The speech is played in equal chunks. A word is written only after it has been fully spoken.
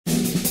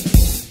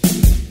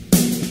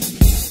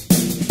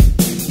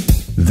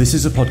This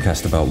is a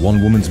podcast about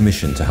one woman's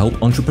mission to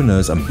help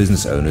entrepreneurs and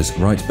business owners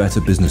write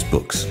better business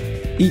books.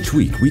 Each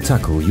week, we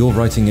tackle your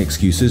writing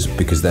excuses,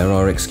 because there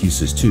are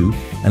excuses too,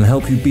 and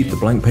help you beat the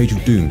blank page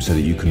of doom so that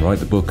you can write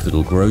the book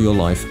that'll grow your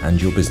life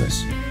and your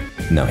business.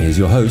 Now here's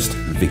your host,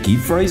 Vicky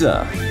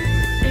Fraser.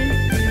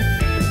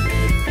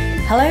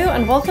 Hello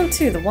and welcome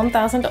to the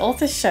 1000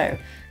 Authors Show.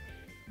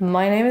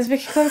 My name is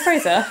Vicky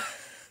Fraser.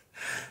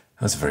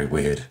 That's very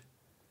weird.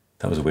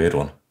 That was a weird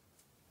one.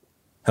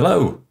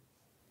 Hello.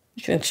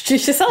 You should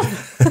introduce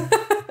yourself.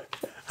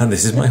 And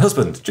this is my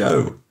husband,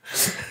 Joe.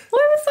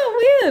 Why was that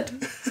weird?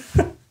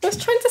 I was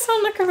trying to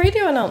sound like a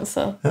radio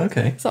announcer.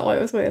 Okay. Is that why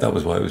it was weird? That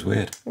was why it was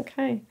weird.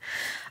 Okay.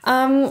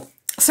 So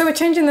we're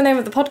changing the name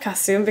of the podcast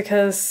soon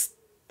because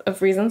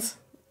of reasons.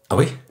 Are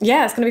we?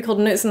 Yeah, it's going to be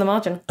called Notes in the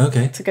Margin.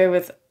 Okay. To go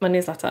with my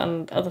newsletter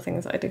and other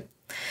things that I do.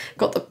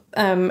 Got the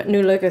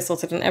new logo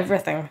sorted and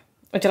everything.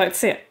 Would you like to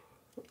see it?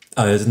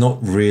 It's not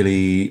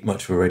really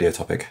much of a radio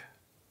topic.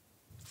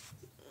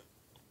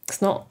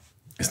 It's not.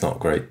 It's not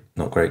great.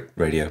 Not great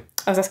radio.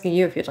 I was asking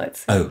you if you'd like to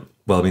see it. Oh,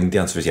 well, I mean, the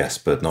answer is yes,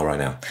 but not right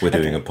now. We're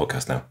doing a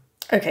podcast now.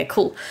 Okay,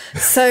 cool.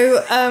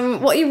 So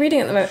what are you reading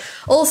at the moment?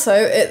 Also,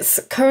 it's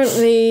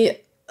currently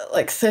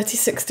like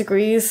 36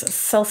 degrees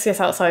Celsius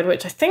outside,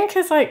 which I think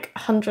is like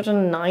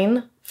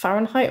 109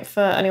 Fahrenheit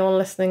for anyone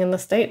listening in the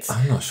States.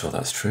 I'm not sure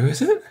that's true,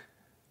 is it?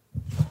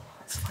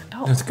 Let's find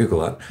out. I have to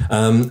Google that.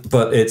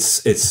 But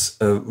it's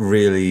a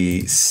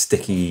really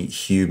sticky,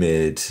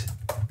 humid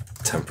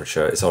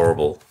temperature. It's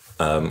horrible.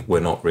 We're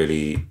not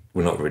really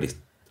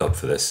up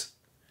for this.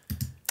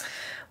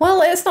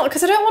 Well, it's not,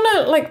 because I don't want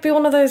to like be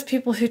one of those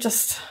people who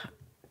just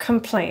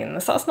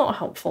complains. That's not a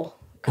helpful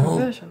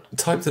conversion. Well,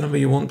 type the number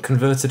you want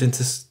converted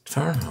into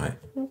Fahrenheit.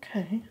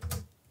 Okay.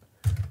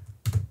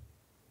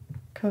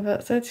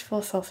 Convert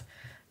 34 Celsius.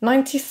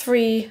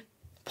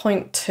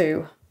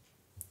 93.2.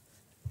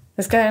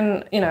 It's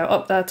getting,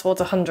 up there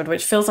towards 100,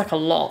 which feels like a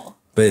lot.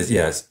 But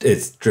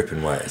it's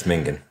dripping wet. It's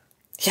minging.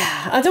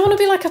 Yeah, I don't want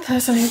to be like a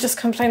person who just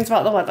complains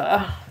about the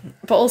weather.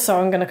 But also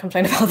I'm going to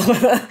complain about the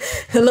weather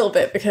a little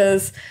bit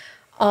because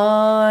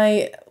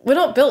we're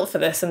not built for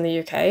this in the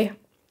UK.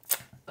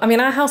 I mean,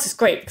 our house is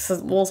great because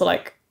the walls are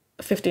like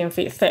 15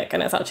 feet thick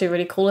and it's actually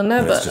really cool in there.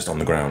 And but it's just on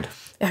the ground.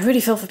 I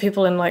really feel for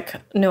people in like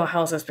newer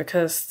houses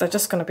because they're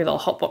just going to be little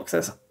hot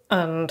boxes.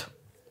 And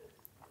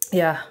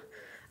yeah.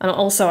 And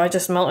also I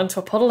just melt into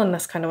a puddle in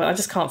this kind of way. I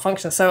just can't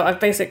function. So I've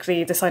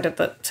basically decided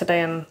that today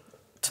and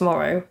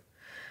tomorrow,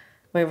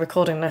 we're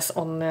recording this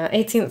on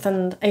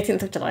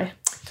 18th of July.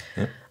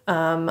 Yep.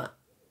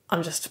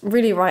 I'm just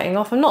really writing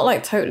off. I'm not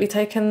like totally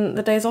taking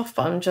the days off,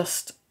 but I'm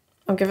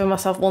giving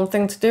myself one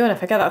thing to do. And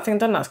if I get that thing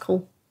done, that's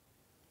cool.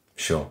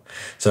 Sure.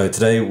 So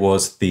today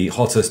was the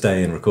hottest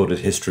day in recorded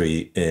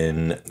history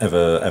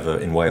ever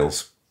in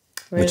Wales,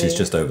 really? Which is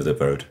just over the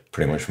road,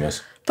 pretty much from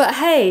us. But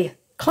hey,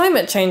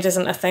 climate change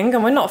isn't a thing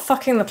and we're not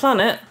fucking the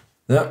planet.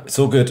 Yeah, it's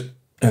all good.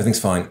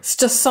 Everything's fine. It's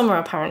just summer,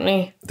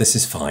 apparently. This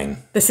is fine.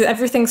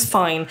 Everything's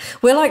fine.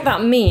 We're like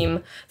that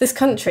meme, this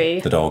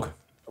country. The dog.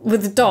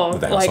 With the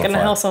dog, like in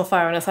a house on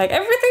fire, and it's like,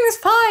 everything's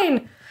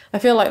fine. I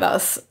feel like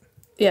that's,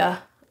 yeah.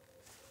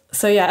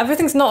 So yeah,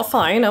 everything's not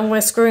fine, and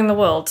we're screwing the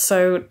world.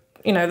 So,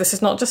 this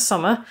is not just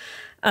summer,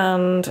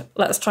 and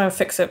let's try and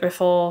fix it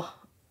before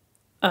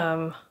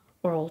we're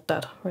all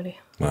dead, really.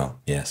 Well,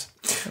 yes.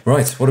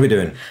 Right, what are we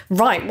doing?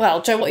 Right,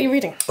 well, Joe, what are you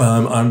reading?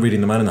 I'm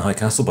reading The Man in the High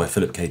Castle by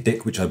Philip K.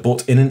 Dick, which I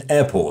bought in an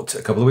airport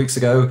a couple of weeks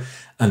ago,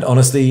 and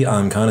honestly,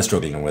 I'm kind of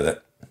struggling with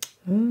it.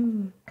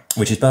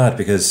 Which is bad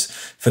because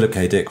Philip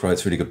K. Dick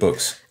writes really good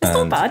books. It's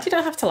not bad, you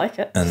don't have to like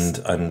it.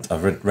 And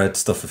I've read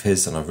stuff of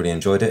his and I've really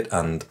enjoyed it,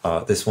 and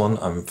this one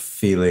I'm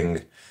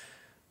feeling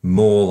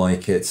more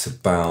like it's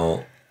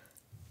about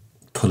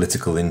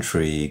political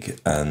intrigue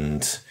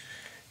and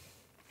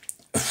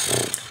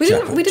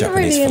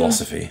Japanese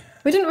philosophy.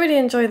 We didn't really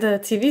enjoy the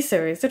TV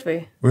series, did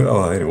we? I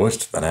only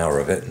watched an hour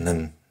of it and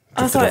then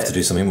drifted off to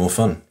do something more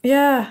fun.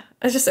 Yeah,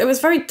 it was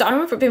very. I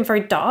remember it being very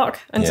dark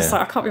and just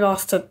like I can't be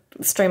asked to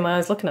strain my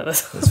eyes looking at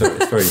this. It's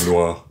very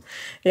noir.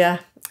 Yeah.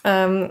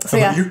 How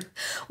about you?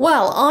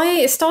 Well,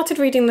 I started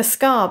reading The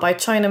Scar by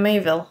China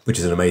Mayville, which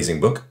is an amazing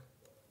book.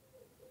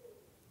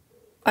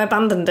 I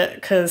abandoned it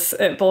because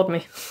it bored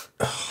me.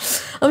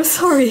 I'm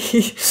sorry.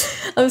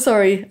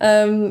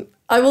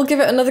 I will give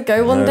it another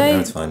go one day. No,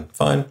 it's fine.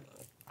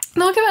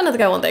 No, I'll give it another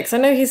go one day because I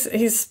know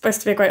he's supposed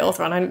to be a great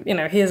author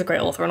and he is a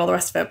great author and all the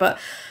rest of it. But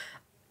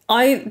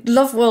I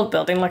love world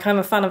building. Like, I'm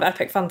a fan of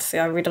epic fantasy.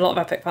 I read a lot of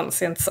epic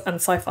fantasy and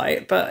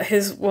sci-fi. But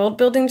his world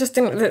building just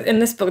didn't. In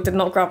this book, did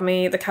not grab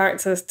me. The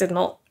characters did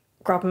not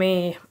grab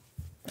me.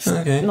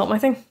 Okay. Not my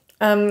thing.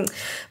 But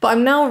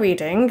I'm now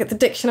reading The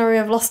Dictionary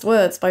of Lost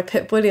Words by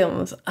Pip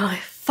Williams. And I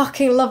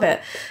fucking love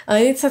it. And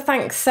I need to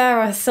thank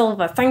Sarah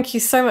Silver. Thank you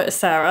so much,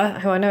 Sarah,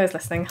 who I know is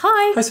listening.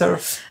 Hi. Hi, Sarah.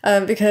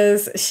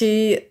 Because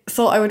she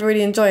thought I would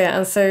really enjoy it.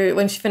 And so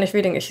when she finished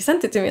reading it, she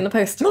sent it to me in the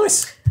post.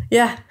 Nice.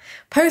 Yeah.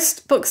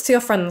 Post books to your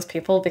friends,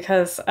 people,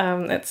 because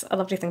it's a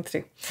lovely thing to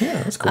do.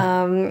 Yeah, that's cool.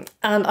 And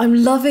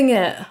I'm loving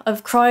it.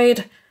 I've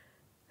cried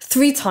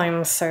 3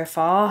 times so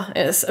far.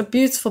 It's a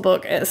beautiful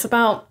book. It's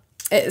about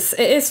it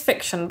is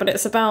fiction, but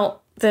it's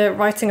about the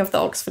writing of the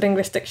Oxford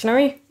English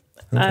Dictionary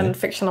and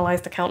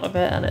fictionalized account of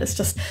it. And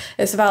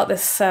it's about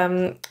this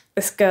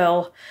this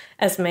girl,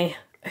 Esme,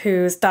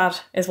 whose dad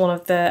is one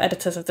of the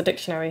editors of the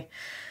dictionary.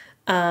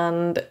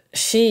 And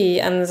she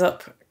ends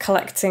up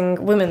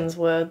collecting women's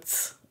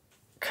words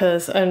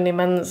because only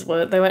men's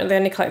words, they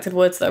only collected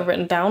words that are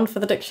written down for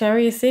the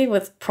dictionary, you see,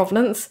 with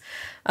provenance,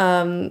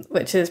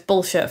 which is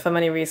bullshit for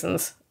many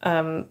reasons.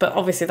 But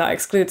obviously that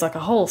excludes like a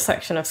whole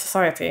section of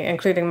society,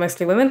 including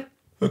mostly women.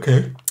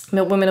 Okay.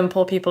 Women and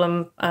poor people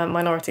and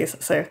minorities.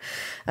 So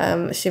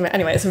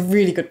anyway, it's a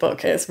really good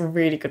book. It's a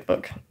really good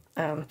book.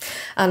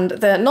 And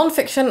the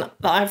non-fiction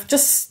that I've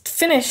just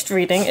finished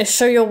reading is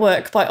Show Your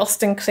Work by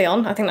Austin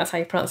Kleon. I think that's how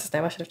you pronounce his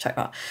name. I should have checked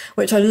that.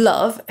 Which I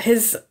love.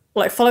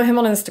 Follow him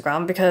on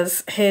Instagram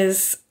because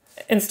his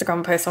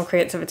Instagram posts on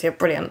creativity are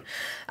brilliant.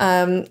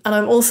 And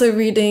I'm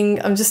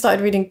just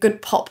started reading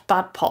Good Pop,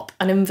 Bad Pop,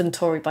 An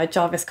Inventory by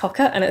Jarvis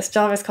Cocker, and it's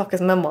Jarvis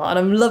Cocker's memoir, and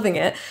I'm loving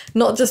it,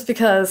 not just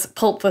because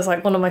Pulp was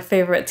like one of my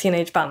favourite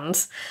teenage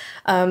bands,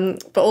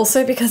 but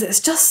also because it's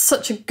just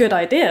such a good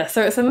idea.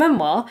 So it's a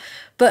memoir,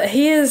 but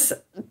he is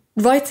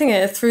writing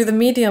it through the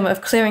medium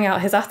of clearing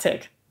out his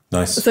attic.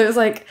 Nice. So it's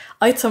like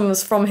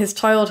items from his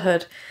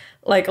childhood,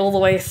 like all the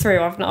way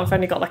through. I've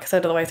only got like a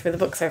third of the way through the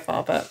book so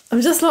far, but I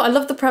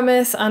love the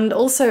premise, and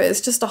also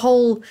it's just a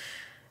whole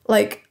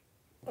like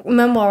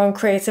memoir on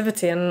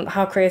creativity and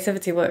how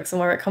creativity works and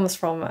where it comes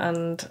from.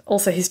 And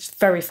also he's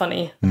very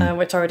funny,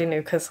 which I already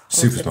knew because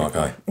super smart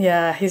guy.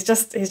 Yeah, he's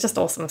just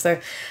awesome. So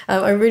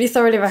I really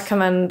thoroughly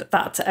recommend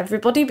that to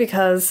everybody,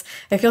 because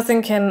if you're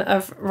thinking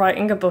of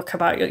writing a book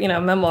about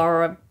a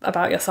memoir or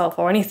about yourself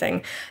or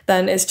anything,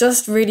 then it's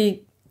just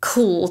really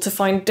cool to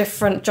find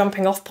different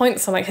jumping off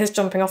points. So like his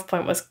jumping off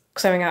point was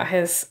clearing out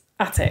his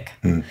attic,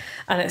 and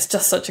it's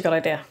just such a good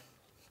idea.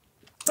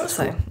 That's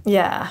cool.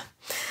 Yeah.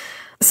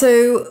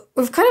 So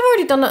we've kind of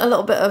already done a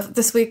little bit of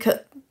this week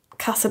at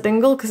Casa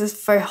Dingle because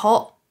it's very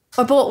hot.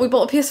 We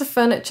bought a piece of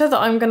furniture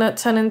that I'm going to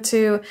turn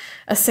into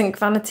a sink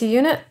vanity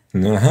unit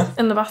in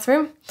the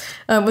bathroom.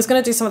 Was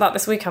going to do some of that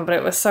this weekend, but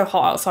it was so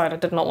hot outside I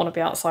did not want to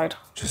be outside.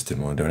 Just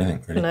didn't want to do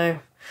anything, really. No.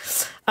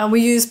 And we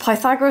used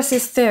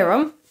Pythagoras'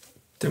 theorem.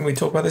 Didn't we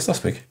talk about this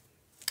last week?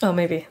 Oh,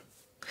 maybe.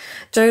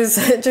 Joe's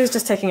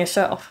just taking his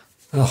shirt off.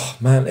 Oh,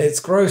 man, it's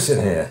gross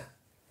in here.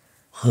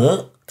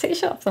 Huh? Take your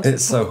shirt off.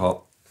 It's so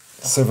hot.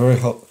 So very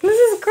hot. This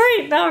is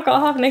great. Now I've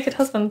got a half-naked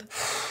husband.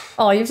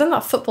 Oh, you've done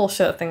that football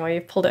shirt thing where you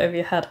pulled it over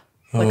your head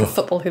like a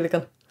football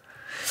hooligan.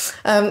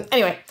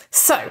 Anyway,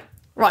 so,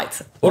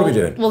 right. What are we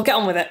doing? We'll get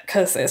on with it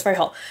because it's very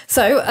hot.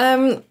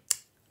 So,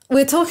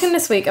 we're talking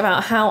this week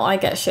about how I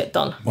get shit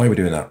done. Why are we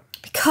doing that?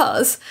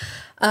 Because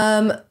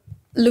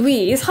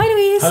Louise, hi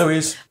Louise. Hi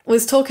Louise.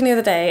 Was talking the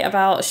other day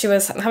about she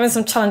was having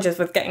some challenges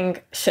with getting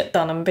shit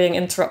done and being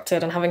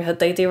interrupted and having her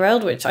day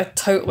derailed, which I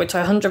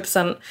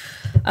 100%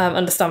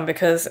 understand,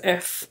 because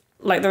if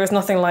there is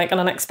nothing like an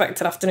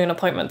unexpected afternoon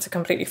appointment to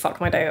completely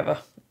fuck my day over.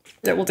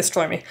 It will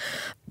destroy me.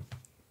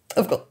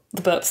 I've got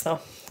the burps now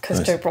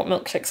because Joe brought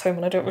milkshakes home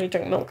and I don't really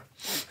drink milk,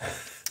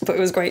 but it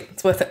was great.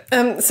 It's worth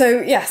it.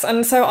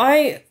 So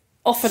I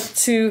offered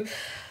to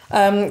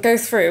go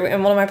through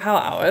in one of my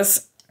power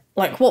hours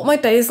like what my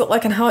days look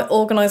like and how I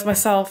organise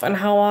myself and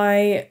how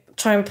I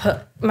try and put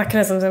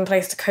mechanisms in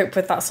place to cope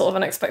with that sort of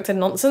unexpected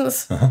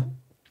nonsense.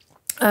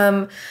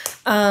 And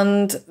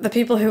the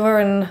people who were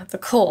in the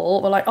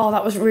call were like, oh,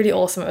 that was really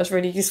awesome. It was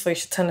really useful. You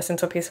should turn this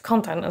into a piece of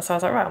content. And so I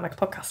was like, right, I'll make a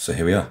podcast. So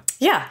here we are.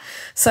 Yeah.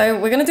 So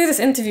we're going to do this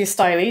interview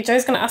styley.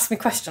 Joe's going to ask me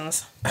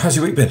questions. How's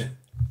your week been?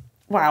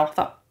 Wow,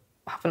 that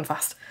happened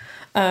fast.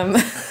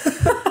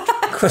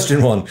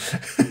 Question 1.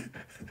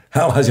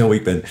 How has your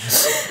week been?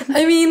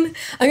 I mean,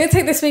 I'm going to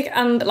take this week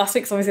and last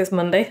week's obviously it's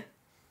Monday.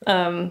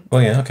 Well,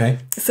 yeah, okay.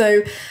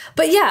 So,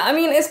 but yeah, I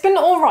mean, it's been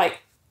all right.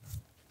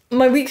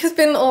 My week has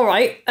been all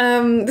right.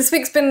 This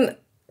week's been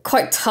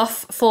quite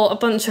tough for a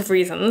bunch of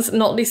reasons,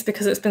 not least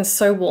because it's been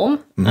so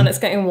warm and it's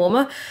getting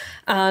warmer.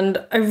 And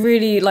I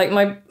really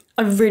I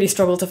really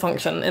struggle to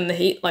function in the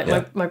heat.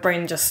 My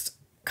brain just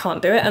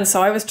can't do it. And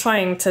so I was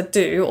trying to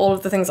do all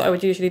of the things that I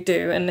would usually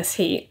do in this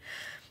heat,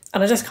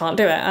 and I just can't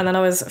do it. And then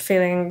I was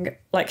feeling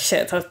like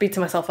shit. I was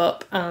beating myself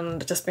up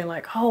and just being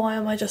like, oh, why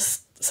am I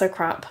just so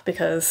crap?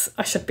 Because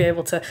I should be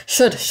able to,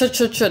 should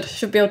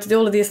be able to do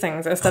all of these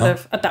things instead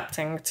of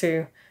adapting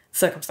to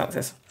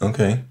circumstances.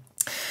 Okay.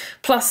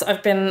 Plus,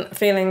 I've been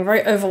feeling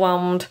very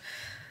overwhelmed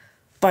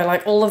by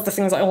like all of the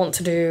things that I want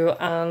to do,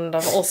 and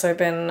I've also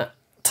been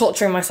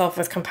torturing myself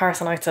with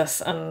comparisonitis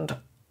and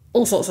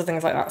all sorts of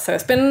things like that. So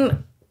it's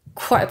been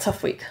quite a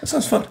tough week. That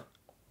sounds fun.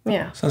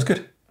 Yeah. Sounds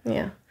good.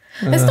 Yeah.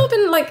 It's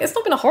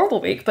not been a horrible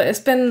week, but it's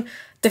been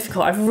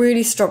difficult. I've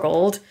really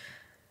struggled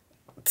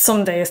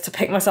some days to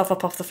pick myself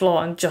up off the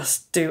floor and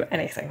just do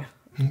anything.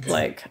 Okay.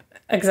 Like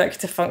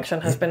executive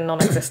function has been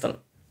non-existent.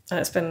 And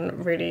it's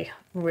been really,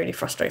 really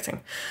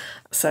frustrating.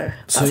 So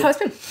that's how it's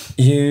been.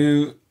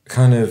 You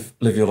kind of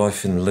live your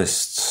life in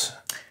lists.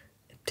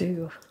 I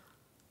do.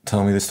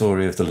 Tell me the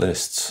story of the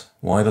lists.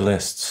 Why the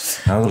lists?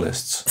 How the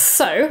lists?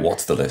 So,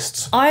 what's the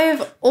lists?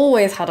 I've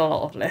always had a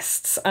lot of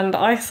lists, and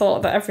I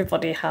thought that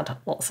everybody had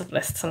lots of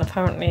lists, and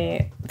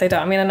apparently they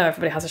don't. I mean, I know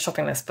everybody has a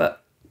shopping list,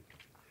 but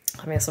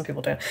I mean, some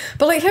people don't.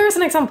 But like, here is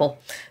an example.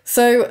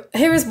 So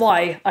here is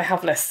why I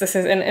have lists. This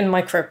is in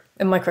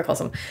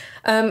microcosm.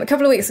 A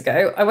couple of weeks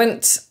ago, I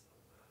went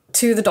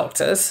to the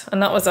doctor's,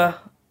 and that was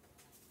a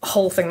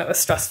whole thing that was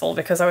stressful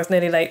because I was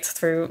nearly late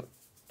through.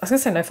 I was going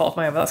to say no fault of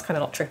my own, but that's kind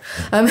of not true.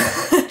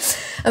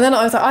 And then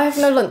I was like, I have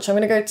no lunch. I'm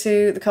going to go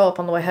to the co-op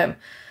on the way home.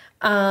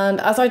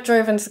 And as I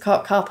drove into the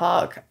car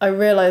park, I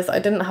realised I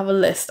didn't have a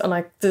list, and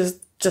I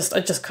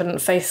just couldn't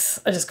face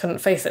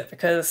it,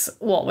 because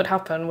what would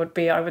happen would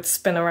be I would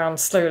spin around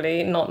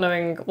slowly, not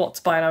knowing what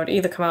to buy, and I would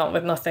either come out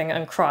with nothing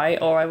and cry,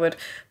 or I would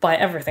buy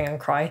everything and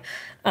cry.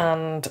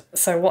 And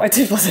so what I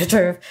did was I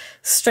drove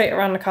straight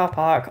around the car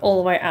park all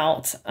the way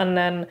out, and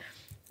then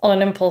on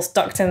an impulse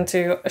ducked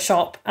into a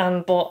shop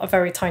and bought a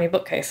very tiny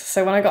bookcase.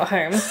 So when I got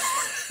home,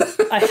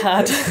 I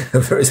had a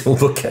very small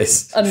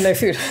bookcase and no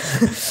food,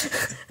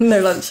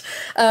 no lunch.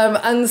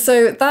 And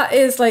so that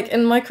is, like,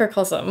 in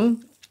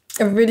microcosm,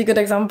 a really good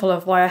example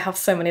of why I have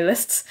so many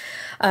lists.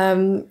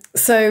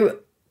 So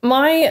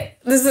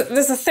there's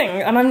a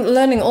thing, and I'm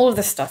learning all of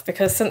this stuff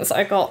because since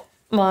I got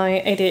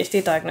my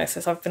ADHD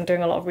diagnosis, I've been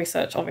doing a lot of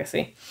research,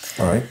 obviously.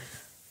 All right.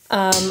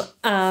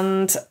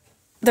 And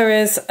there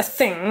is a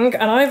thing,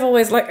 and I've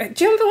always, like,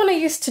 do you remember when I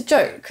used to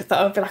joke that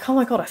I would be like, oh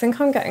my God, I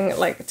think I'm getting,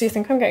 like, do you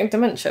think I'm getting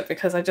dementia?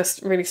 Because I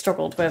just really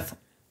struggled with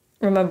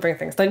remembering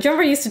things. Like, do you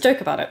remember I used to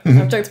joke about it?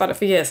 I've joked about it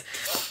for years.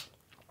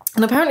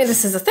 And apparently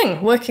this is a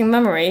thing. Working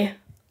memory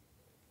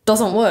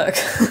doesn't work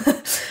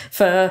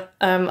for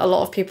a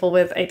lot of people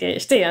with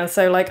ADHD. And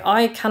so, like,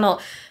 I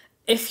cannot,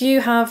 if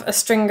you have a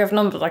string of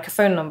numbers, like a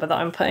phone number that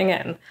I'm putting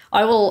in,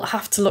 I will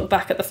have to look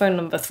back at the phone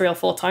number 3 or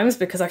 4 times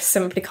because I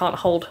simply can't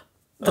hold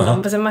the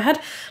numbers in my head.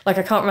 Like,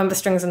 I can't remember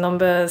strings of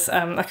numbers.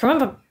 I can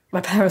remember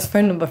my parents'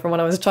 phone number from when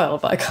I was a child,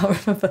 but I can't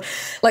remember,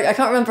 like, I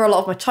can't remember a lot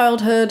of my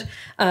childhood.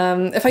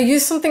 If I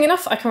use something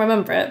enough, I can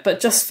remember it, but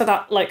just for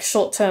that, like,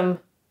 short-term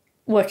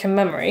working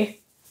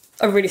memory,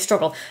 I really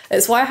struggle.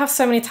 It's why I have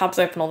so many tabs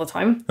open all the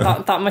time.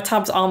 That my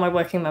tabs are my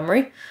working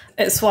memory.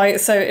 It's why,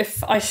 so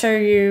if I show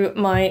you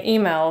my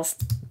emails,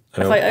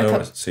 I don't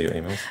want to see your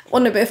emails.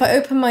 Well, no, but if I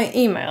open my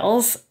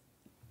emails,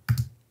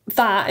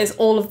 that is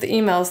all of the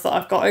emails that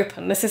I've got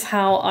open. This is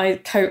how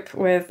I cope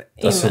with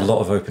email. That's a lot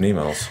of open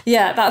emails.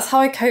 Yeah, that's how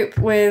I cope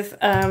with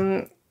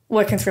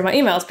working through my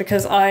emails,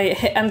 because I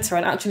hit enter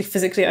and actually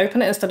physically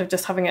open it instead of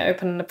just having it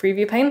open in the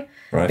preview pane.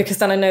 Right. Because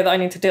then I know that I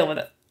need to deal with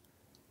it.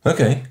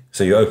 Okay.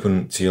 So you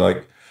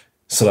like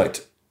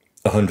select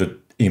 100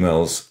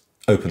 emails,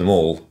 open them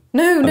all,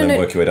 and then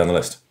work your way down the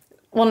list.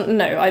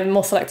 I'm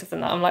more selective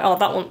than that. I'm like, oh,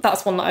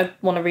 that's one that I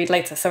want to read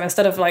later. So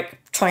instead of, like,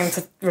 trying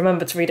to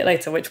remember to read it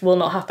later, which will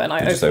not happen,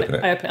 I open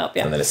it up,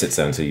 yeah. And then it sits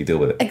there until you deal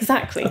with it.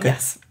 Exactly, okay.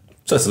 Yes.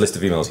 So it's a list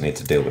of emails you need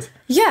to deal with.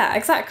 Yeah,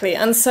 exactly.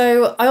 And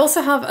so I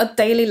also have a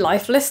daily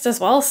life list as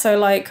well. So,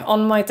 like,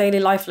 on my daily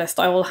life list,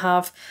 I will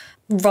have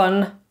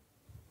run,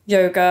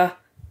 yoga,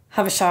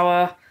 have a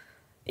shower,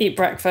 eat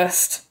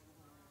breakfast,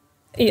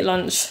 eat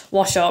lunch,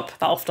 wash up.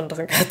 That often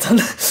doesn't get done.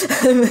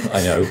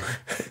 I know.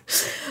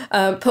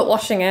 Put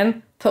washing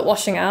in, put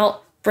washing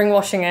out, bring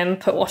washing in,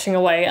 put washing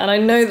away. And I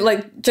know,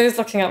 like, Joe's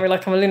looking at me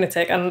like I'm a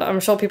lunatic, and I'm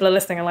sure people are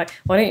listening and like,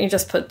 why don't you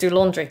just put do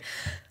laundry?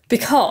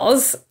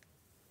 Because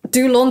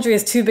do laundry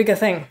is too big a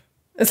thing.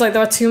 It's like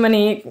there are too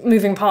many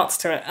moving parts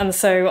to it. And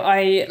so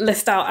I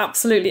list out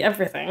absolutely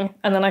everything,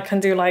 and then I can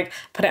do, like,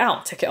 put it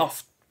out, tick it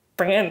off,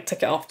 bring it in,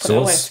 tick it off, put it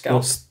away, tick it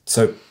off.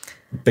 So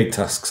big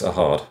tasks are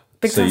hard.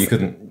 You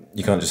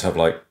can't just have,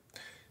 like,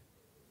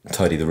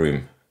 tidy the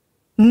room.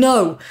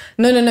 No.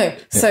 Yeah.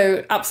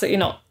 So absolutely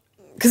not.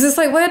 Because it's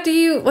like, where do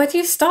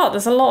you start?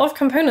 There's a lot of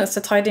components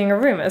to tidying a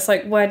room. It's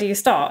like, where do you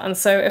start? And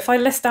so if I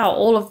list out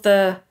all of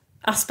the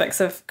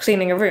aspects of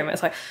cleaning a room,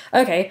 it's like,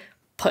 okay,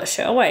 put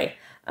shit away.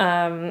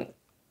 Hoover.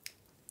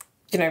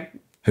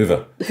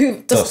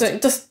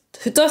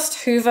 Dust,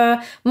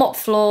 hoover, mop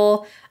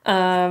floor,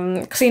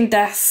 clean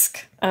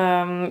desk,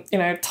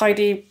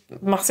 tidy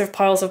massive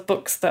piles of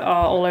books that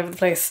are all over the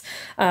place.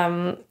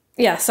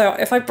 Yeah, so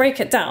if I break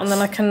it down, then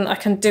I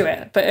can do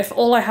it. But if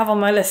all I have on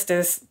my list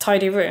is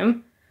tidy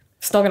room,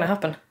 it's not going to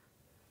happen.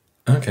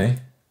 Okay,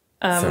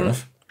 fair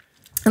enough.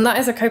 And that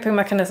is a coping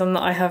mechanism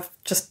that I have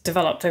just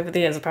developed over the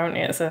years.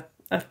 Apparently, it's a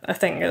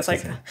thing. It's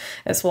like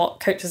it's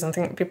what coaches and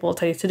people will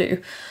tell you to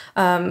do.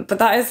 But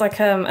that is like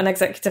an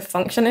executive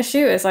function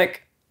issue. It's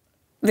like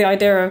the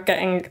idea of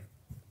getting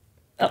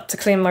up to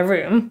clean my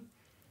room.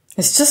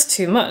 It's just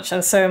too much,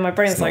 and so my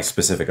brain's like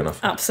specific enough.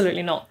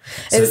 Absolutely not.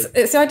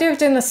 It's the idea of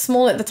doing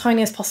the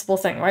tiniest possible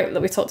thing, right? That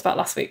we talked about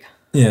last week.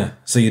 Yeah.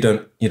 So you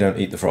don't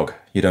eat the frog.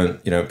 You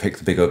don't pick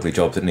the big ugly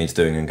job that needs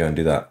doing and go and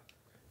do that.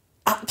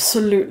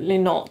 Absolutely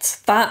not.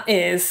 That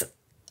is,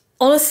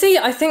 honestly,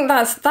 I think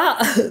that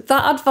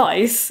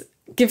advice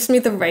gives me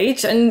the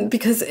rage, and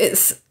because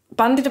it's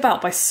bandied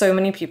about by so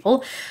many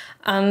people,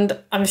 and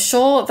I'm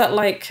sure that,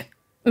 like,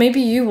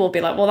 maybe you will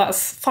be like, well,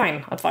 that's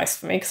fine advice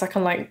for me because I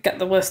can like get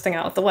the worst thing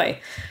out of the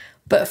way.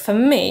 But for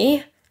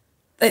me,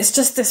 it's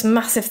just this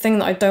massive thing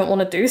that I don't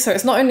want to do. So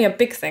it's not only a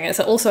big thing, it's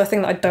also a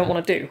thing that I don't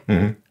want to do.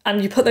 Mm-hmm.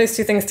 And you put those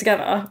two things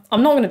together,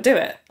 I'm not going to do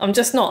it. I'm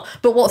just not.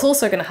 But what's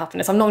also going to happen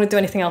is I'm not going to do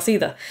anything else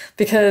either,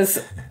 because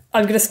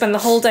I'm going to spend the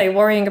whole day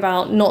worrying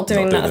about not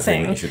doing that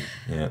thing.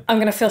 Yeah. I'm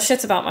going to feel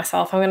shit about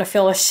myself. I'm going to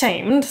feel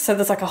ashamed. So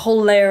there's like a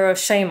whole layer of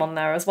shame on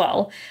there as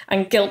well.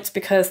 And guilt,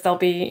 because there'll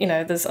be, you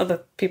know, there's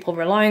other people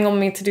relying on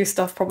me to do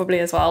stuff probably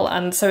as well.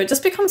 And so it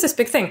just becomes this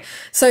big thing.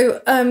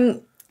 So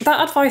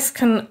that advice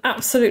can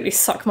absolutely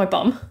suck my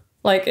bum.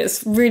 Like,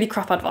 it's really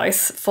crap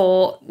advice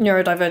for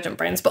neurodivergent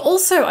brains. But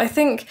also, I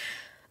think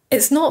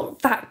it's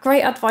not that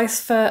great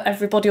advice for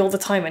everybody all the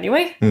time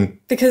anyway.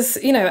 Because,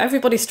 you know,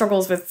 everybody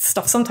struggles with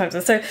stuff sometimes.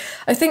 And so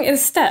I think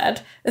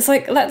instead, it's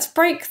like, let's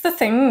break the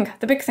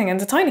big thing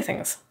into tiny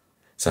things.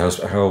 So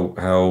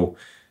how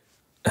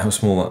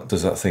small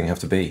does that thing have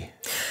to be?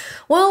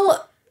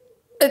 Well,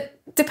 it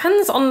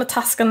depends on the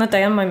task and the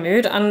day and my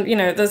mood. And, you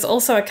know, there's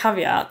also a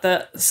caveat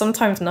that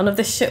sometimes none of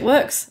this shit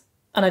works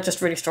and I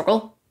just really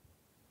struggle,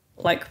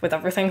 like with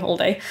everything all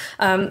day.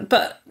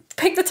 But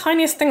pick the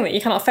tiniest thing that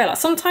you cannot fail at.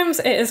 Sometimes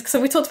it is, so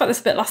we talked about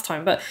this a bit last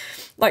time, but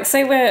like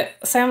say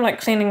I'm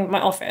like cleaning my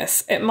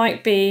office, it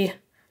might be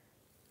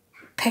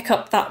pick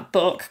up that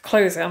book,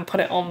 close it and put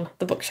it on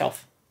the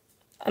bookshelf.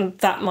 And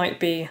that might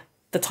be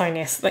the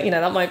tiniest, like, you know,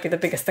 that might be the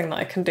biggest thing that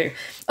I can do.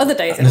 Other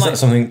days and is that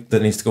something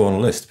that needs to go on a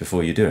list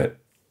before you do it?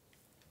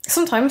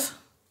 Sometimes.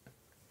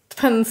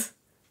 Depends.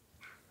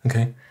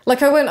 Okay.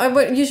 Like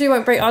I usually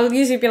won't break, I'll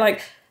usually be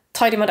like,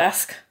 tidy my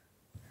desk,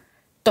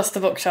 dust the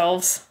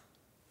bookshelves,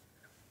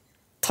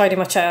 tidy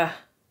my chair,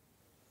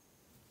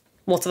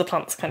 water the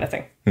plants, kind of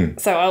thing.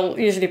 So I'll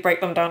usually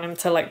break them down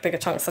into like bigger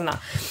chunks than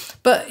that.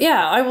 But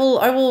yeah, I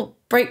will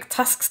break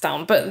tasks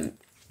down. But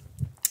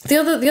the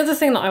other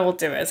thing that I will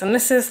do is, and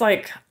this is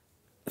like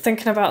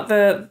thinking about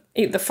the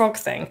eat the frog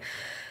thing,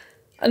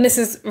 and this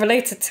is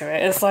related to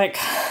it, is like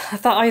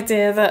that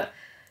idea that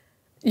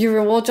you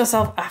reward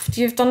yourself after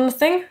you've done the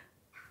thing.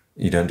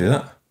 You don't do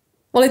that?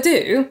 Well, I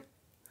do.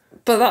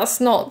 But that's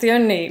not the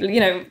only, you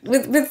know,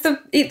 with the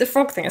eat the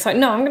frog thing, it's like,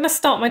 no, I'm going to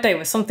start my day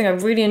with something I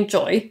really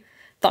enjoy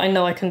that I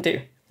know I can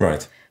do.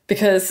 Right.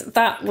 Because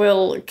that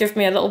will give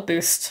me a little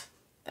boost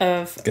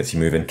of... Gets you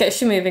moving,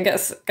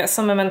 gets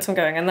some momentum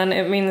going. And then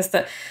it means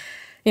that,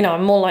 you know,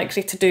 I'm more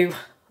likely to do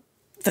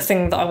the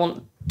thing that I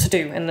want to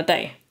do in the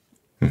day.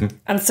 Mm-hmm.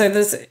 And so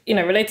there's, you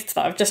know, related to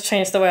that, I've just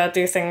changed the way I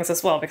do things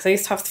as well, because I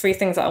used to have 3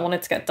 things that I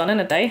wanted to get done in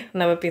a day,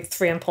 and there would be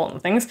 3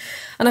 important things.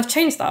 And I've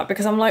changed that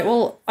because I'm like,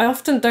 well, I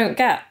often don't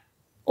get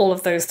all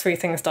of those 3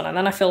 things done, and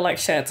then I feel like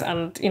shit.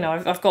 And, you know,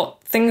 I've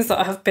got things that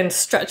I have been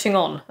stretching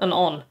on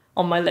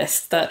my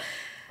list that,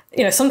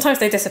 you know, sometimes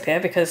they disappear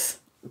because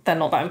they're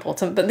not that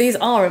important, but these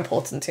are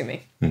important to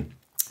me.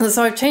 And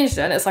so I've changed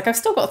it, and it's like I've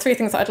still got 3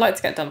 things that I'd like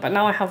to get done, but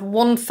now I have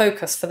one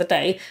focus for the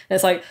day. And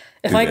it's like,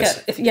 if I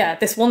get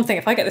this one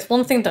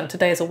thing done,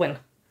 today is a win.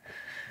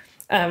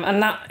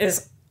 And that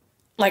is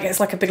like, it's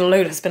like a big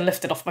load has been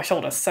lifted off my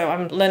shoulders. So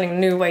I'm learning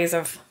new ways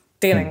of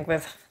dealing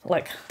with,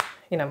 like,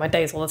 you know, my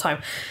days all the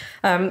time.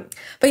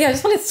 But yeah, I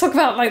just wanted to talk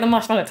about like the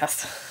marshmallow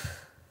test.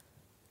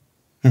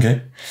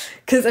 Okay.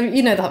 Because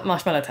you know the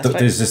marshmallow test, right?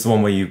 There's just the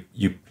one where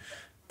you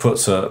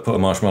put a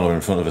marshmallow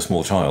in front of a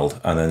small child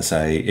and then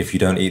say, if you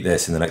don't eat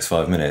this in the next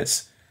 5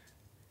 minutes,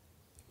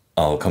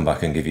 I'll come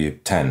back and give you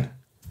 10.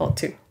 Or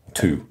 2.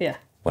 2. Yeah.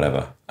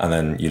 Whatever. And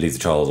then you leave the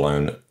child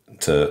alone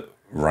to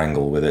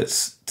wrangle with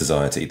its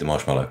desire to eat the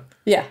marshmallow.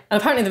 Yeah,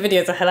 and apparently the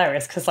videos are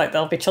hilarious because like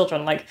there'll be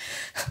children like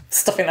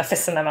stuffing their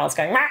fists in their mouths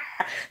going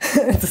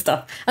into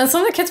stuff. And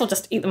some of the kids will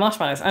just eat the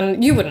marshmallows,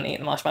 and you wouldn't eat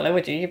the marshmallow,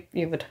 would you?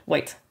 You would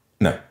wait.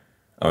 No.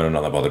 I mean, I'm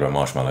not that bothered about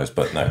marshmallows,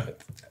 but no.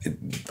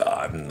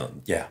 I'm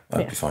not,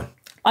 that'd be fine.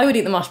 I would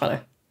eat the marshmallow.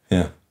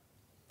 Yeah.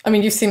 I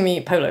mean, you've seen me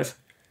eat polos.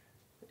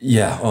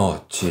 Yeah,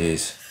 oh,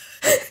 jeez.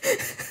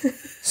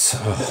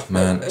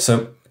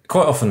 So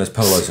quite often there's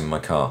polos in my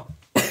car,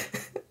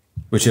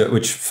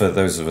 which for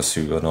those of us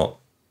who are not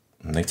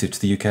native to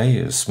the UK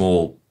is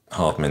small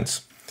hard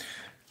mints.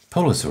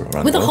 Polos are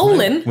around with the a world, hole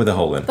in. With a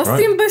hole in. That's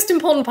right? the most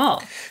important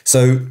part.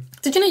 So,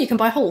 did you know you can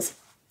buy holes?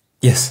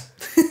 Yes,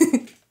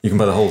 you can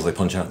buy the holes they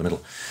punch out in the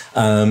middle.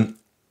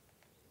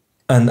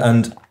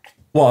 And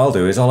what I'll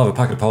do is I'll have a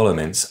packet of Polo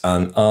mints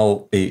and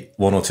I'll eat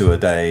 1 or 2 a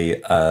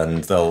day,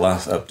 and they'll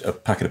last. A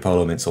packet of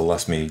Polo mints will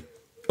last me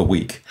a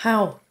week.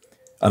 How?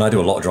 And I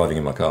do a lot of driving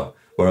in my car.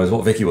 Whereas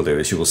what Vicky will do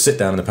is she will sit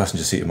down in the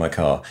passenger seat of my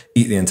car,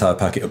 eat the entire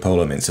packet of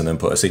Polo mints, and then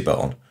put a seatbelt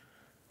on.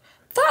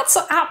 That's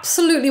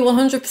absolutely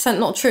 100%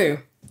 not true.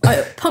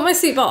 I put my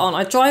seatbelt on,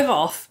 I drive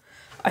off,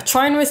 I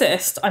try and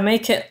resist, I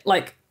make it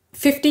like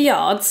 50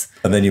 yards.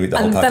 And then you eat the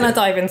whole packet. And then I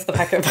dive into the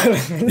packet of Polo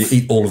mints. You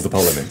eat all of the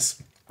Polo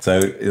mints.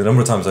 So the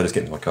number of times I just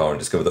get into my car and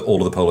discover that all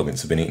of the Polo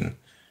mints have been eaten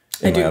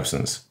in my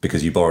absence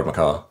because you borrowed my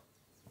car.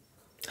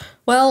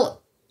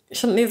 Well, you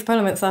shouldn't leave the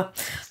Polo mints there.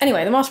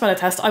 Anyway, the marshmallow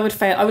test, I would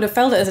fail. I would have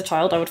failed it as a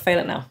child, I would fail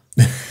it now.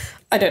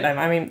 I don't know.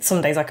 I mean,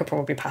 some days I could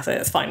probably pass it.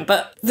 It's fine.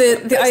 But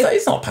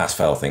it's not a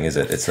pass-fail thing, is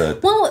it? It's a...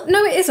 Well,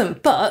 no, it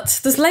isn't. But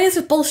there's layers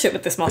of bullshit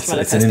with this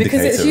marshmallow test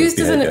because it's used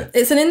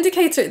as an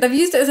indicator. They've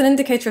used it as an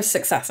indicator of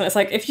success. And it's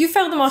like, if you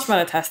fail the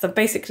marshmallow test, then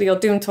basically you're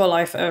doomed to a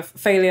life of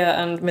failure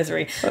and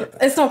misery.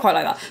 It's not quite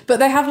like that. But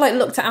they have like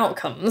looked at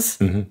outcomes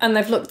and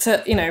they've looked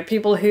at, you know,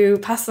 people who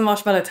pass the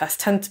marshmallow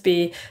test tend to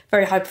be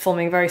very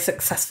high-performing, very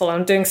successful.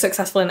 I'm doing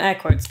successful in air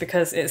quotes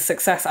because it's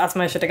success as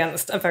measured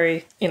against a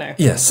very, you know...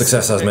 Yes,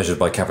 success as measured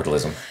by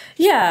capitalism.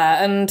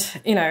 Yeah, and,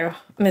 you know,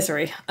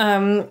 misery.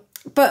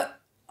 But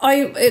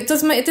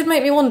it did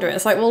make me wonder.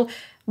 It's like, well,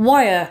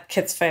 why are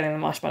kids failing the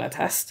marshmallow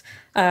test?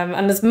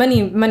 And there's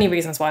many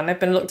reasons why, and they've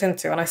been looked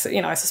into. And I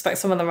suspect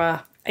some of them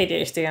are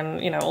ADHD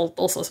and, you know,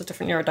 all sorts of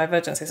different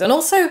neurodivergencies. And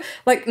also,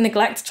 like,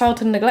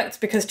 childhood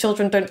neglect, because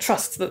children don't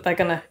trust that they're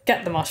going to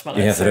get the marshmallow.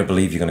 Yeah, if they don't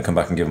believe you're going to come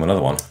back and give them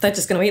another one. They're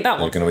just going to eat that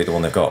one. They're going to eat the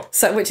one they've got.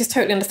 So, which is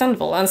totally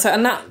understandable. And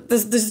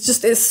there's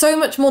just, it's so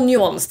much more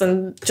nuanced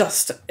than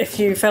just, if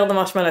you fail the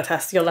marshmallow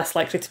test, you're less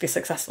likely to be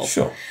successful.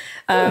 Sure.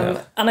 And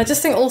I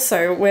just think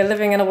also we're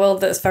living in a world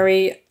that's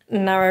very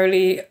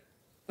narrowly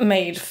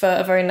made for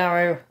a very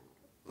narrow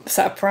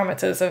set of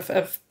parameters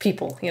of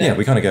people. You know? Yeah,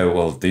 we kind of go,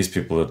 well, these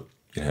people are,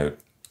 you know,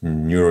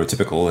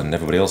 neurotypical and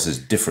everybody else is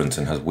different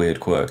and has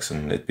weird quirks,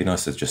 and it'd be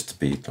nice to just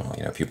be, oh,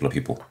 you know, people are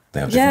people. They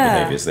have different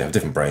behaviours, they have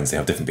different brains, they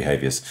have different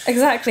behaviours.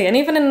 Exactly, and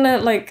even in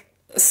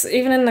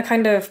the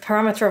kind of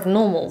parameter of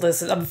normal,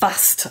 there's a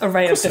vast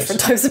array of different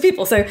types of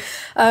people. So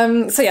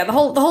yeah, the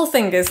whole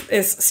thing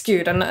is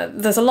skewed, and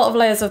there's a lot of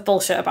layers of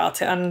bullshit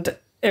about it, and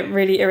it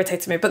really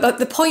irritated me. But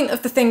the point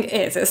of the thing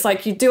is, it's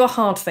like you do a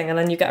hard thing and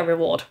then you get a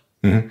reward.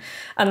 And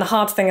the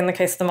hard thing in the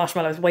case of the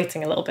marshmallow is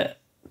waiting a little bit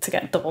to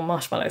get double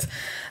marshmallows.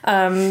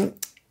 But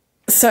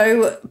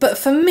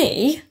for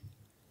me,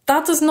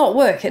 that does not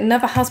work. It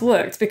never has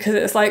worked, because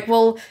it's like,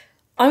 well,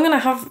 I'm going to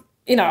have,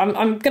 you know,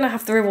 I'm going to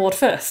have the reward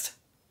first.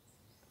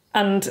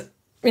 And,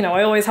 you know,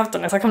 I always have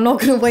done. It's like, I'm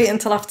not going to wait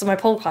until after my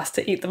pole class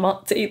to eat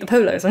the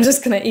polos. I'm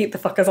just going to eat the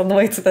fuckers on the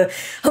way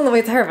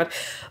to Hereford.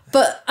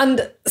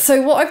 And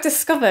so what I've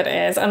discovered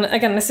is, and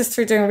again, this is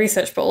through doing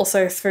research, but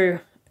also through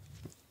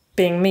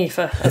being me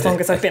for as long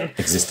as I've been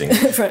existing,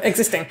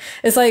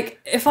 it's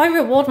like, if I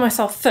reward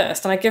myself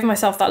first and I give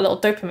myself that little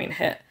dopamine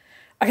hit,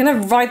 I can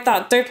then ride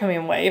that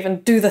dopamine wave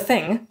and do the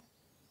thing,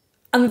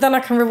 and then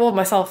I can reward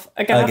myself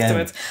again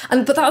afterwards.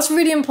 But that's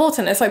really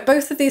important. It's like,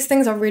 both of these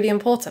things are really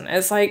important.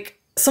 It's like,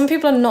 some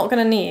people are not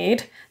going to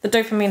need the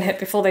dopamine hit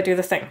before they do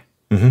the thing.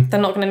 They're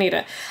not going to need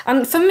it.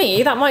 And for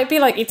me, that might be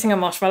like eating a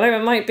marshmallow.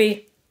 It might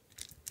be,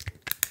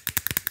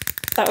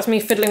 that was me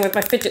fiddling with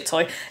my fidget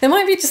toy. It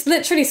might be just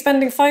literally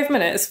spending 5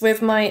 minutes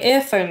with my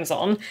earphones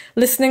on,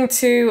 listening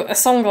to a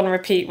song on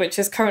repeat, which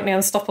is currently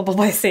Unstoppable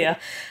by Sia.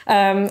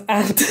 And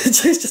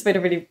Joe's just made a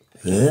really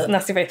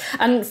nasty face.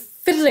 And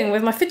fiddling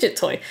with my fidget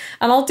toy.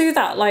 And I'll do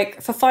that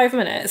like for 5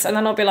 minutes, and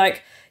then I'll be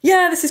like,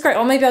 yeah, this is great.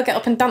 Or maybe I'll get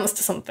up and dance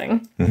to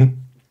something.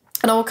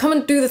 And I will come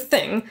and do the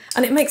thing,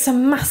 and it makes a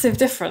massive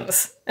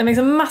difference. It makes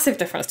a massive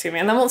difference to me.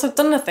 And then once I've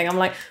done the thing, I'm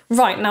like,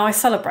 right, now I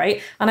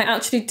celebrate, and I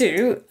actually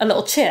do a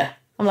little cheer.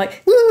 I'm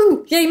like,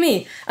 woo, yay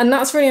me. And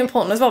that's really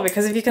important as well,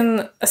 because if you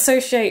can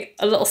associate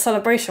a little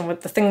celebration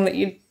with the thing that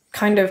you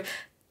kind of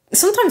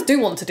sometimes do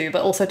want to do,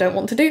 but also don't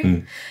want to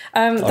do.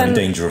 Are in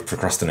danger of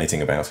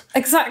procrastinating about.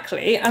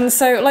 Exactly. And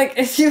so, like,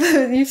 if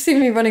you've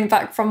seen me running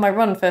back from my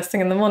run first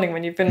thing in the morning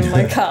when you've been in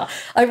my car,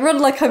 I run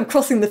like I'm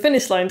crossing the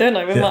finish line, don't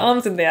I, with my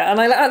arms in the air,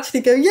 and I actually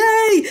go,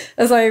 yay,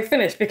 as I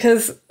finish,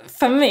 because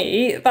for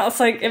me,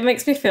 that's like, it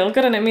makes me feel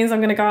good, and it means I'm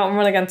going to go out and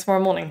run again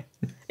tomorrow morning,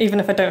 even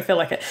if I don't feel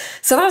like it.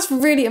 So that's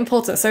really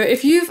important. So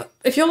if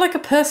you're like a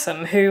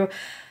person who...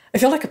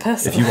 If you're like a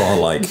person... If you are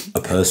like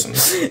a person...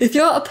 If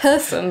you're a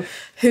person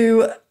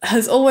who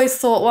has always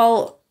thought,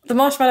 well, the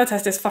marshmallow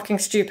test is fucking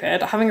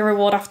stupid, having a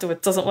reward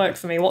afterwards doesn't work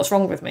for me, what's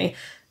wrong with me?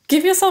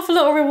 Give yourself a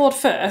little reward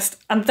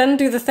first, and then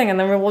do the thing, and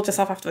then reward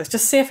yourself afterwards.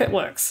 Just see if it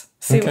works.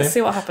 See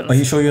what happens. Are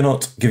you sure you're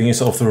not giving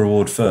yourself the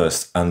reward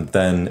first, and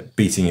then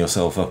beating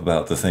yourself up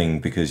about the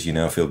thing because you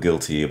now feel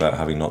guilty about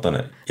having not done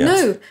it yet?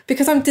 No,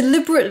 because I'm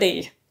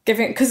deliberately... but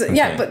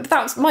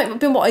that might have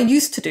been what I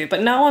used to do.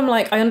 But now I'm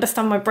like, I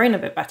understand my brain a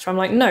bit better. I'm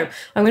like, no,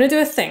 I'm going to do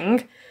a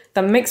thing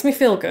that makes me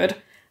feel good,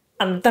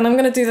 and then I'm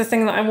going to do the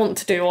thing that I want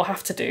to do or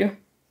have to do,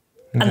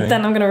 and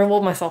then I'm going to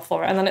reward myself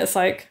for it. And then it's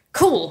like,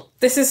 cool,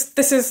 this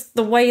is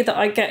the way that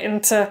I get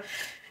into,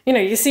 you know,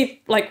 you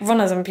see like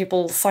runners and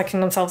people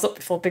psyching themselves up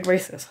before big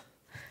races.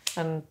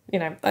 And, you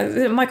know,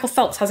 Michael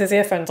Phelps has his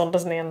earphones on,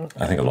 doesn't he? And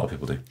I think a lot of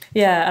people do.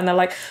 Yeah, and they're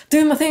like,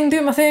 doing my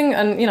thing.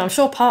 And, you know, I'm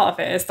sure part of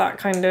it is that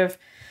kind of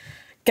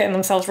getting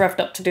themselves revved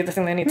up to do the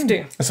thing they need to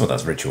do. I thought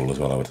that's ritual as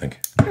well, I would think.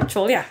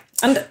 Ritual, yeah.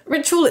 And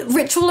ritual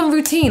and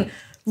routine,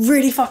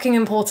 really fucking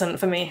important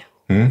for me.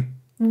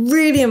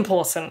 Really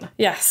important,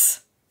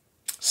 yes.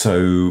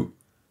 So,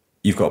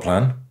 you've got a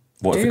plan.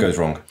 What if it goes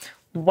wrong?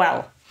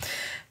 Well,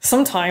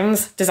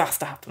 sometimes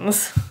disaster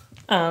happens.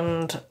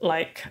 And,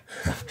 like...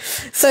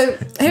 So,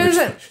 here's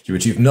it. You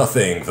achieve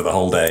nothing for the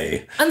whole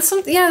day. And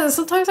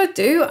sometimes I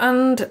do,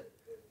 and...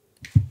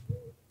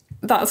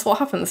 that's what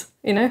happens,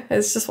 you know?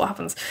 It's just what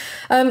happens.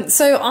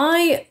 So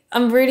I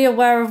am really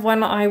aware of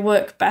when I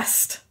work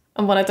best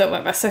and when I don't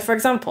work best. So for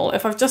example,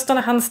 if I've just done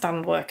a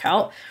handstand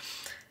workout,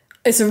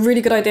 it's a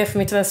really good idea for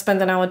me to then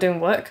spend an hour doing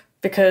work,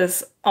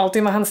 because I'll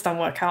do my handstand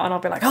workout and I'll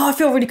be like, oh, I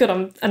feel really good.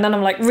 And then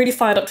I'm like really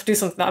fired up to do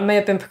something that I may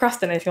have been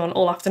procrastinating on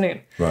all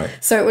afternoon. Right.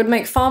 So it would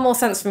make far more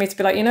sense for me to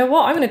be like, you know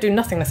what, I'm going to do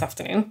nothing this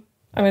afternoon.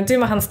 I'm going to do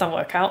my handstand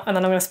workout and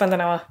then I'm going to spend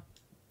an hour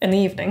in the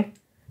evening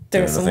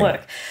doing some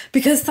work.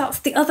 Because that's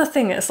the other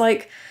thing. It's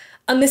like,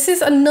 and this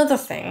is another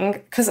thing,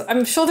 because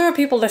I'm sure there are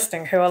people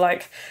listening who are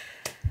like,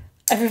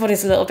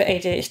 everybody's a little bit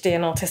ADHD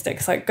and autistic.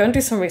 It's like, go and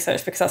do some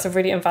research, because that's a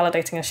really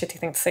invalidating and shitty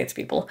thing to say to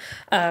people.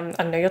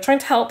 I know you're trying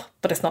to help,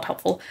 but it's not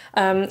helpful.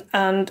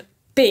 And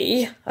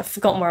B, I've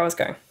forgotten where I was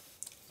going.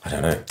 I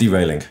don't know.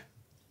 Derailing.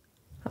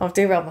 I've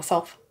derailed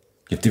myself.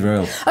 You've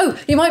derailed. Oh,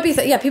 you might be,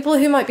 people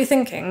who might be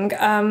thinking,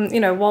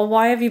 well,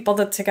 why have you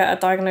bothered to get a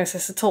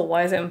diagnosis at all?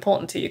 Why is it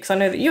important to you? Because I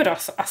know that you would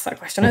ask that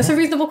question. It's a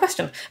reasonable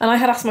question. And I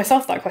had asked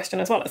myself that question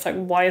as well. It's like,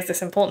 why is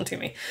this important to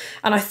me?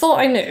 And I thought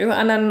I knew.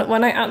 And then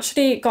when I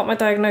actually got my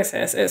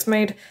diagnosis, it's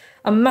made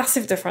a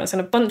massive difference in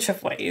a bunch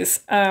of ways,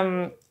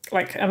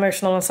 like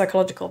emotional and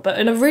psychological. But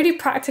in a really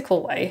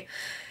practical way,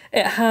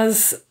 it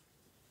has,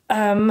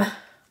 oh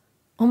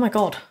my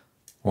God.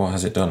 What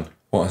has it done?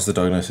 What has the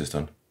diagnosis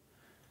done?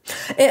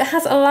 It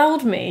has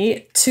allowed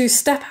me to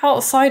step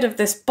outside of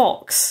this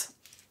box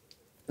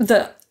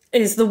that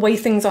is the way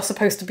things are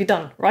supposed to be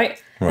done,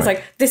 right? It's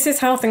like, this is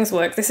how things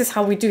work, this is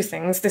how we do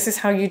things, this is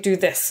how you do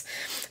this.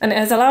 And it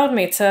has allowed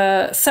me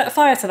to set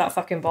fire to that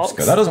fucking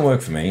box. That doesn't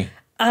work for me.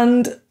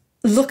 And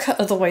look at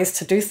other ways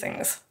to do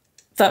things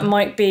that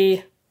might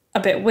be a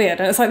bit weird.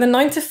 And it's like the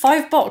 9 to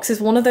 5 box is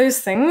one of those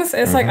things.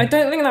 It's like, I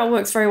don't think that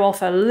works very well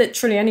for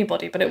literally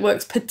anybody, but it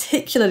works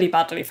particularly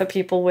badly for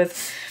people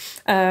with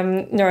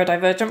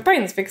neurodivergent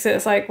brains, because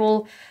it's like,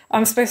 well,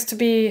 I'm supposed to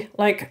be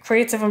like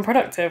creative and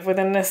productive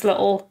within this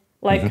little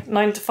like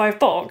 9 to 5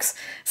 box.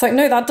 It's like,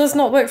 no, that does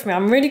not work for me.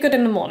 I'm really good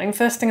in the morning,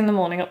 first thing in the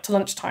morning up to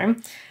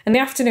lunchtime. In the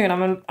afternoon,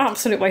 I'm an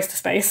absolute waste of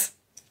space.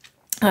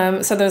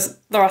 So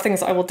there are things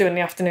that I will do in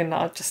the afternoon that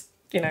are just,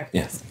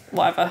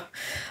 whatever.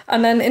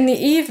 And then in the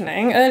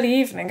evening, early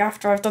evening,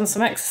 after I've done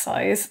some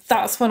exercise,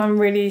 that's when I'm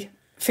really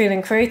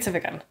feeling creative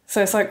again.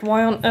 So it's like,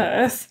 why on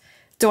earth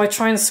do I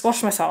try and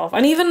squash myself?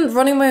 And even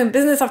running my own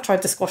business, I've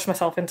tried to squash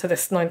myself into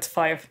this 9 to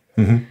 5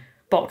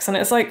 box. And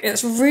it's like,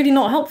 it's really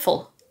not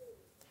helpful.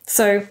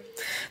 So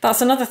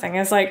that's another thing.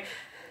 It's like,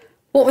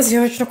 what was the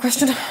original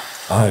question?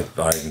 I've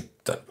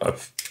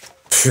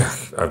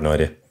no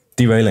idea.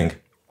 Derailing.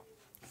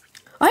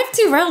 I've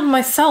derailed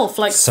myself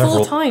like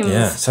 4 times.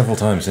 Yeah, several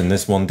times in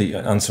this one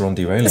answer on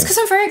derailing. It's because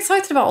I'm very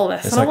excited about all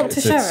this I want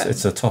to share it.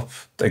 It's a top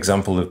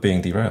example of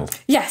being derailed.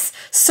 Yes.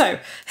 So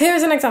here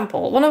is an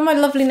example. One of my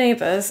lovely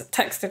neighbours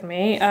texted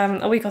me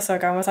a week or so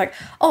ago and was like,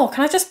 oh,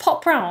 can I just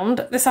pop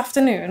round this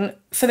afternoon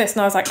for this?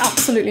 And I was like,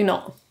 absolutely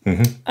not.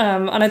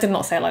 And I did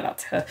not say it like that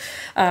to her.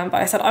 But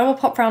I said, I will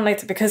pop round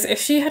later, because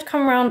if she had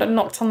come round and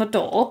knocked on the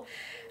door,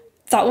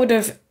 that would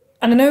have...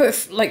 And I know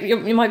if, like,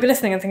 you might be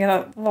listening and thinking,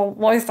 well,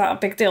 why is that a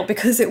big deal?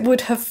 Because it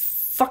would have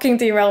fucking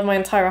derailed my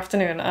entire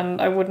afternoon, and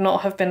I would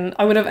not have been...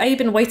 I would have, A,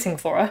 been waiting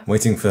for her.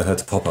 Waiting for her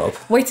to pop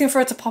up. Waiting for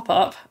her to pop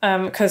up,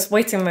 because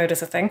waiting mode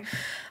is a thing.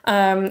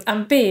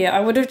 And B,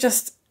 I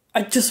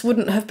just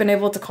wouldn't have been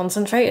able to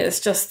concentrate.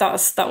 It's just,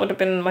 that would have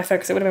been my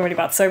focus. It would have been really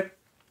bad.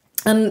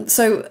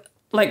 So,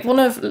 like, one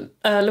of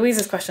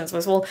Louise's questions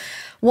was, well,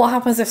 what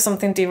happens if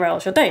something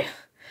derails your day?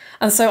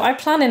 And so I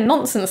plan in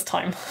nonsense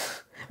time,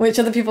 which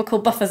other people call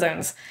buffer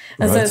zones.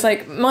 And so it's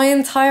like, my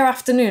entire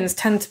afternoons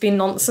tend to be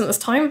nonsense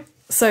time.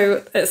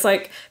 So it's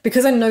like,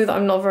 because I know that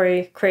I'm not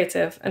very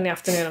creative in the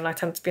afternoon and I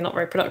tend to be not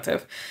very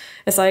productive,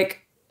 it's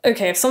like,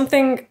 okay, if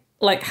something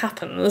like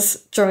happens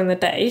during the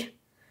day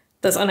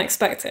that's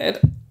unexpected,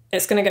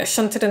 it's going to get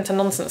shunted into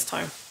nonsense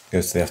time.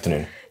 Goes to the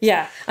afternoon.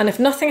 Yeah, and if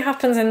nothing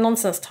happens in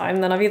nonsense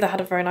time, then I've either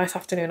had a very nice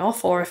afternoon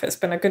off, or if it's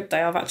been a good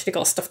day, I've actually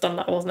got stuff done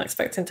that I wasn't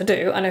expecting to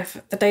do. And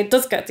if the day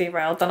does get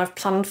derailed, then I've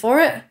planned for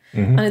it,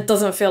 and it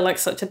doesn't feel like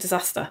such a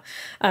disaster.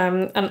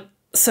 And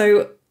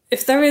so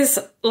if there is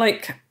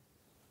like...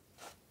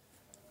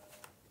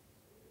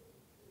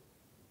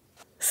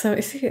 So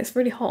you see, it's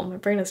really hot. My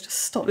brain has just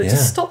stopped. It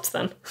just stopped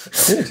then.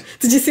 I did.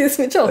 Did you see it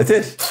switch off? I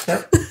did.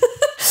 Yeah.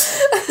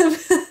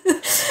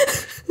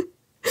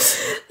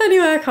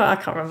 Anyway, I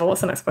can't remember.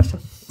 What's the next question?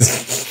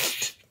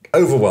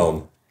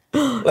 Overwhelm.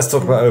 Let's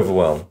talk about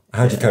overwhelm.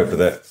 How do you cope with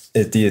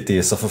it? Do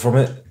you suffer from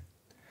it?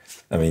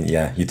 I mean,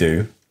 yeah, you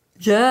do.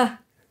 Yeah,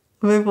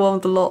 I'm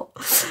overwhelmed a lot.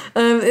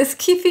 It's a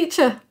key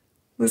feature.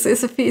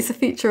 It's a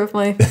feature of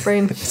my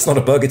brain. It's not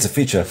a bug, it's a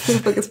feature. It's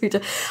a bug, it's a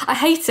feature. I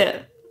hate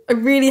it. I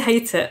really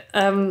hate it.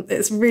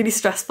 It's really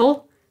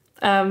stressful.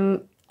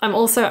 I'm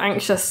also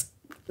anxious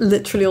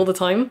literally all the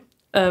time,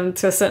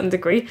 to a certain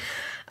degree.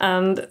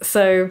 And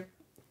so...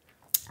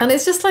 And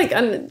it's just like,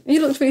 and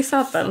you looked really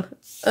sad then.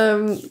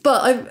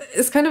 But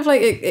it's kind of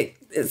like,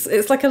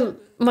 it's like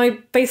my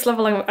base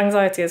level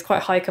anxiety is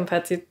quite high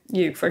compared to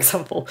you, for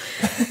example.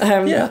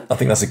 Yeah, I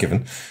think that's a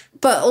given.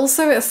 But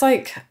also it's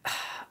like,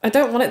 I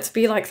don't want it to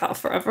be like that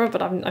forever,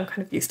 but I'm kind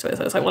of used to it.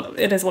 So it's like, what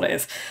it is, what it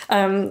is.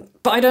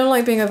 But I don't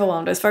like being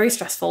overwhelmed. It's very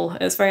stressful.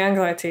 It's very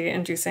anxiety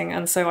inducing.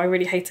 And so I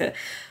really hate it.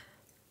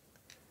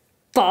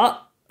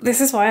 But this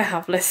is why I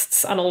have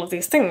lists and all of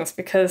these things,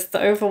 because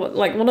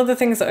one of the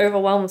things that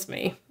overwhelms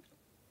me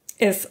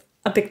is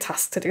a big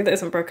task to do that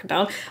isn't broken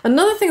down.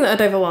 Another thing that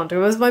I'd overwhelmed me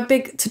was my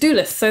big to-do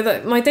list. So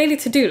that my daily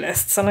to-do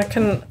lists, and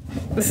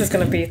this is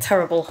going to be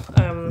terrible.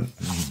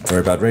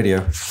 Very bad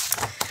radio.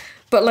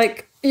 But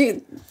like,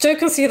 Joe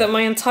can see that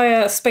my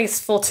entire space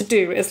for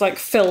to-do is like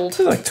filled.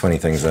 There's like 20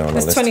 things there on the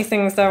list. There's 20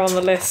 things there on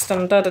the list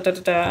and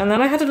da-da-da-da-da. And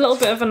then I had a little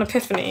bit of an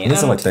epiphany. And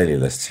these are like daily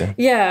lists, yeah?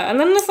 Yeah, and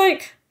then there's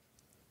like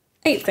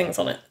 8 things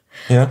on it.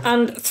 Yeah.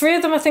 And 3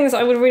 of them are things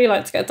that I would really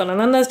like to get done. And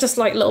then there's just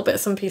like little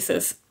bits and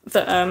pieces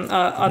that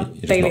are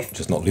daily.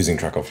 Just not losing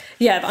track of.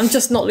 Yeah, I'm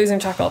just not losing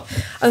track of.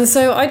 And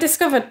so I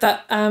discovered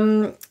that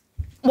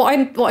what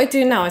I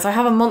do now is I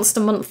have a monster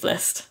month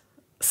list.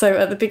 So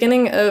at the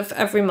beginning of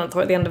every month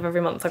or at the end of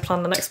every month, I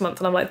plan the next month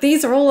and I'm like,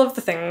 these are all of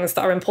the things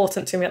that are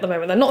important to me at the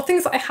moment. They're not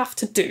things that I have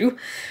to do,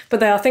 but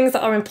they are things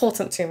that are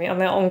important to me and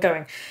they're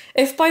ongoing.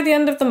 If by the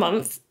end of the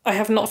month I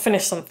have not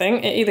finished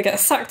something, it either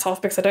gets sacked off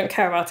because I don't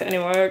care about it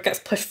anymore or it gets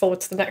pushed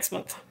forward to the next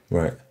month.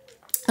 Right.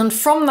 And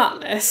from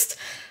that list,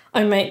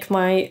 I make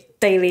my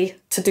daily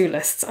to-do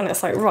lists and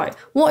it's like, right,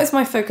 what is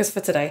my focus for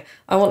today?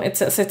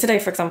 So today,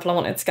 for example, I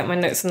wanted to get my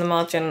notes in the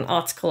margin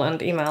article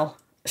and email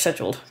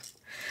scheduled.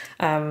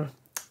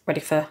 Ready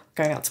for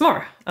going out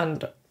tomorrow,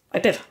 and I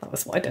did. That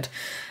was what I did.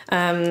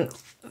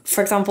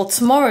 For example,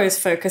 tomorrow's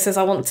focus is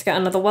I want to get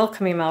another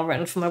welcome email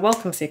written for my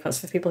welcome sequence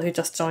for people who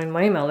just joined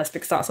my email list,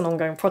 because that's an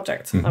ongoing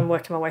project. Mm-hmm. I'm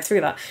working my way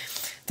through that.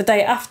 The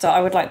day after, I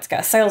would like to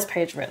get a sales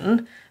page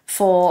written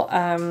for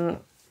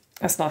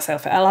it's not a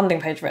sales page, a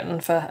landing page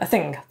written for a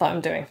thing that I'm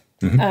doing.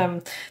 Mm-hmm.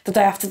 The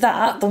day after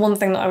that, the one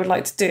thing that I would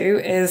like to do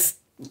is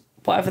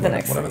whatever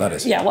that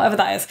is. Yeah, whatever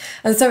that is.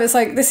 And so it's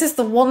like, this is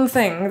the one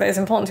thing that is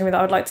important to me that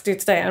I would like to do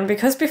today. And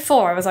because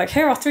before I was like,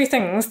 here are 3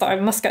 things that I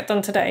must get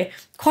done today,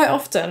 quite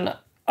often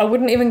I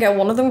wouldn't even get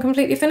one of them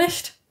completely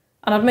finished.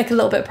 And I'd make a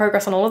little bit of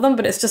progress on all of them,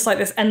 but it's just like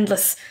this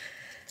endless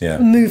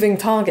moving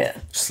target.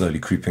 Slowly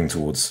creeping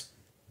towards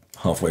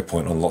halfway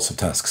point on lots of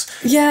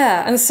tasks.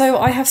 Yeah, and so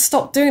I have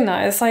stopped doing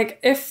that. It's like,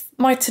 if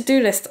my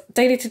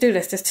daily to-do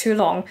list is too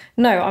long,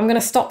 no, I'm going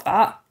to stop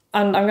that.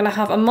 And I'm going to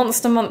have a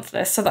monster month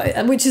list,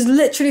 which is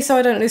literally so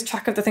I don't lose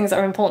track of the things that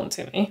are important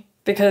to me.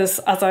 Because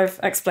as I've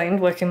explained,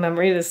 working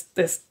memory is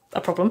a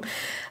problem.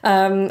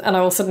 And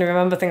I will suddenly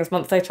remember things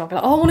months later. I'll be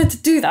like, oh, I wanted to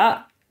do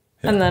that.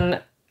 Yeah. And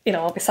then,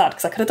 I'll be sad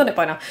because I could have done it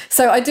by now.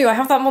 So I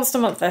have that monster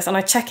month list and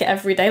I check it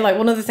every day. Like,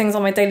 one of the things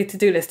on my daily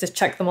to-do list is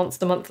check the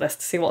monster month list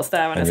to see what's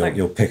there. And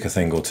you'll pick a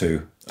thing or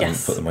two and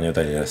put them on your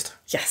daily list.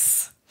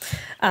 Yes.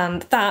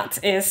 And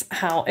that is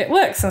how it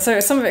works. And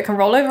so some of it can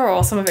roll over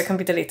or some of it can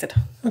be deleted.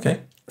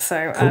 Okay.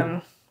 So,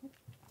 cool.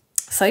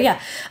 So yeah.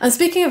 And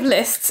speaking of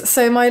lists,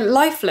 so my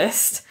life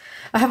list,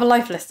 I have a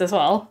life list as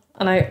well.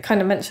 And I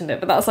kind of mentioned it,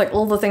 but that's like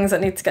all the things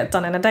that need to get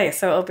done in a day.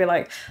 So it'll be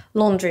like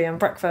laundry and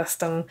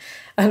breakfast. And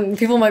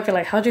people might be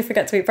like, how do you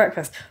forget to eat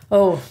breakfast?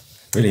 Oh.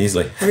 Really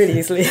easily. Really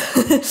easily.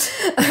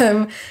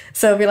 So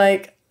it'll be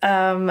like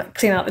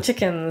clean out the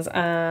chickens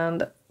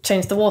and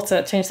change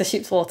the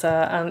sheep's water,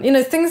 and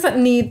things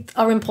that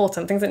are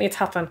important, things that need to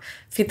happen.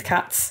 Feed the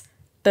cats,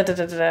 do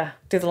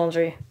the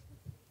laundry,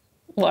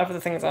 whatever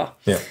the things are.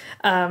 Yeah.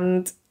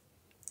 And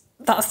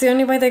that's the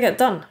only way they get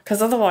done,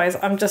 because otherwise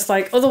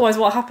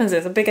what happens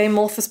is a big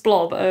amorphous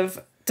blob of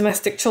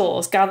domestic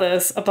chores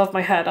gathers above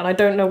my head and I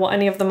don't know what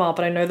any of them are,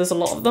 but I know there's a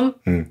lot of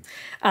them.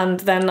 And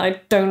then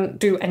I don't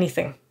do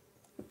anything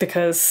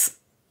because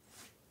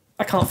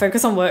I can't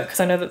focus on work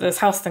because I know that there's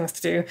house things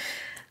to do.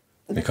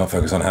 You can't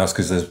focus on house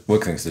because there's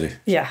work things to do.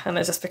 Yeah, and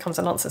it just becomes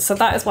a nonsense. So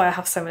that is why I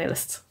have so many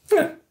lists.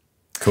 Yeah.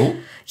 Cool.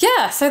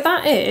 Yeah, so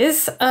that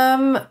is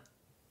an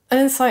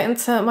insight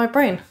into my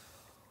brain.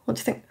 What do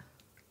you think?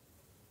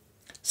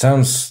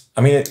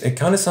 It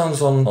kind of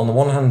sounds on the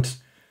one hand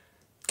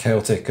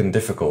chaotic and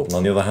difficult, and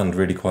on the other hand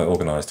really quite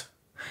organised.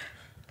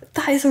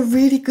 That is a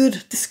really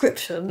good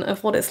description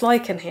of what it's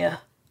like in here.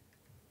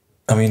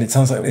 It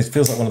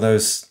feels like one of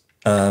those,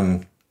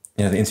 the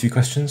interview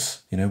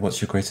questions,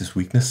 what's your greatest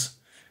weakness?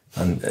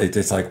 And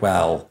it's like,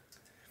 well,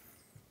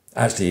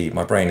 actually,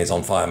 my brain is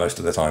on fire most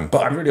of the time,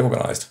 but I'm really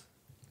organised.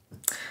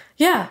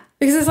 Yeah,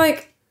 because it's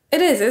like,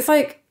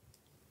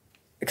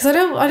 because I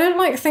don't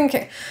like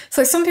thinking.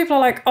 So some people are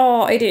like,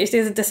 oh, ADHD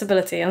is a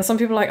disability, and some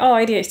people are like, oh,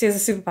 ADHD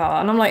is a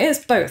superpower, and I'm like,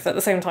 it's both at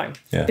the same time.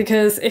 Yeah.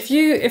 Because if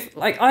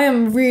I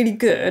am really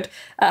good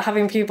at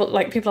having people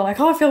are like,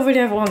 oh, I feel really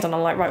overwhelmed, and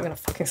I'm like, right, we're gonna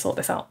fucking sort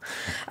this out,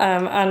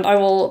 and I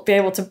will be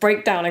able to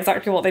break down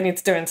exactly what they need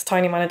to do into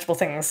tiny manageable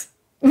things.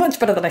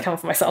 Much better than I can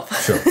for myself.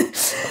 Sure.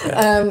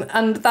 Yeah.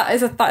 And that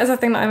is a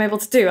thing that I'm able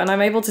to do. And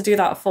I'm able to do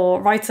that for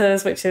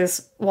writers, which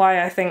is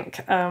why I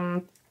think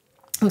I'm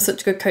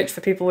such a good coach for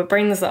people with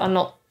brains that are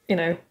not,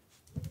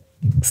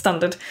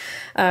 standard,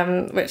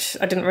 which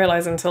I didn't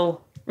realise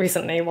until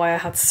recently, why I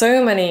had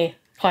so many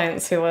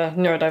clients who were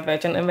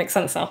neurodivergent. It makes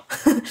sense now.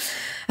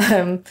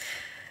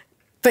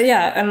 But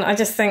yeah, and I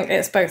just think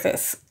it's both.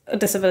 It's a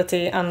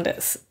disability and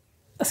it's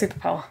a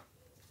superpower.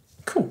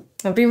 Cool.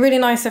 It'd be really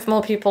nice if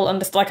more people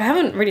understand. Like, I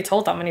haven't really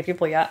told that many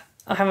people yet.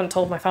 I haven't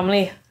told my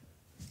family.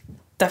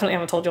 Definitely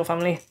haven't told your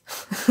family.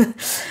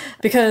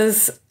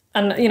 Because,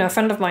 and you know, a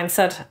friend of mine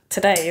said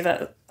today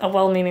that a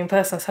well-meaning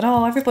person said,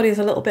 oh, everybody's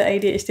a little bit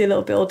ADHD, a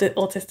little bit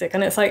autistic.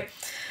 And it's like,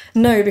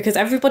 no, because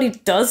everybody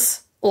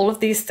does all of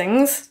these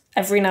things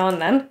every now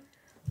and then.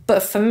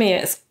 But for me,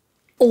 it's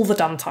all the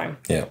damn time.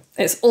 Yeah.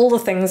 It's all the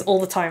things all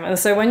the time. And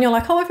so when you're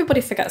like, oh,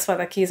 everybody forgets where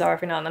their keys are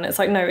every now and then, it's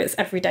like, no, it's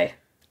every day.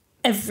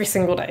 Every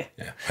single day.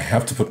 Yeah. I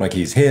have to put my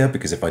keys here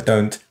because if I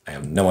don't, I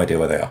have no idea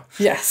where they are.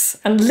 Yes.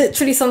 And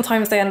literally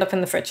sometimes they end up in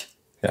the fridge.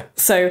 Yeah.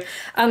 So,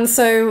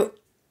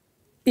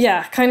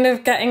 yeah, kind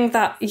of getting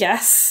that,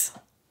 yes,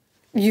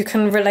 you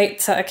can relate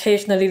to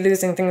occasionally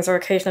losing things or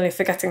occasionally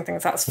forgetting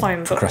things. That's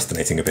fine.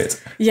 Procrastinating a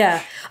bit.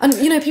 Yeah. And,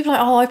 you know, people are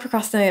like, oh, I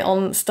procrastinate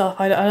on stuff.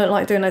 I don't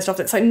like doing those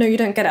jobs. It's like, no, you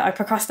don't get it. I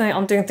procrastinate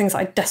on doing things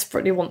I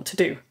desperately want to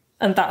do.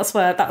 And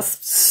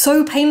that's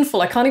so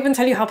painful. I can't even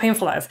tell you how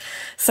painful that is.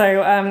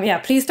 So, yeah,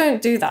 please don't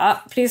do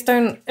that. Please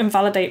don't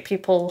invalidate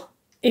people,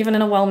 even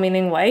in a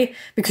well-meaning way,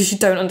 because you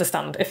don't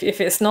understand. If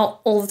it's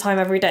not all the time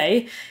every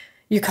day,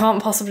 you can't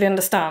possibly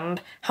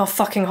understand how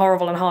fucking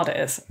horrible and hard it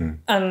is.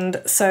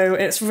 And so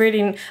it's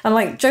really... And,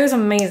 like, Joe's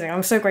amazing.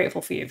 I'm so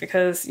grateful for you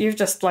because you've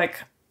just, like,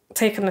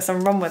 taken this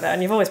and run with it.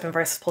 And you've always been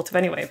very supportive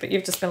anyway. But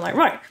you've just been like,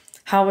 right,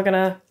 how are we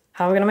gonna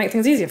make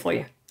things easier for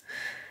you?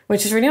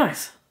 Which is really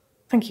nice.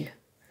 Thank you.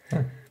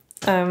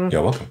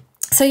 You're welcome.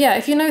 So yeah,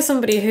 if you know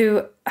somebody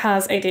who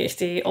has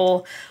ADHD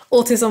or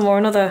autism or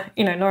another,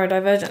 you know,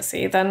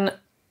 neurodivergency, then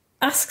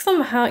ask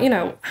them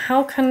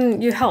how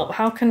can you help?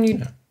 How can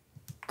you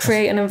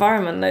create an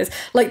environment that is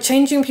like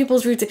changing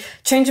people's routine,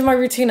 changing my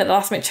routine at the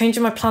last minute,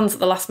 changing my plans at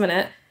the last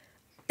minute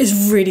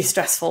is really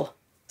stressful.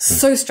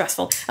 So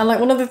stressful. And like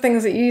one of the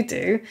things that you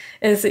do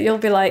is that you'll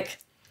be like,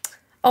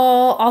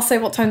 oh, I'll say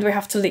what time do we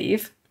have to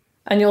leave?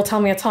 And you'll tell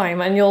me a time,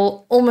 and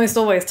you'll almost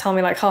always tell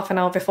me like half an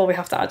hour before we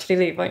have to actually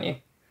leave, won't you?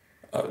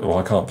 Well,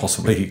 I can't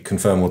possibly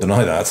confirm or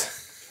deny that.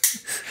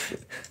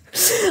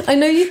 I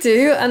know you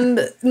do,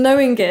 and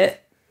knowing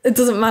it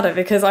doesn't matter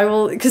because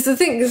because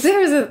here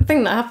is the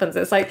thing that happens.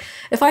 It's like,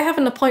 if I have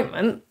an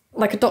appointment,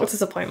 like a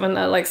doctor's appointment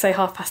at like, say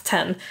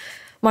 10:30,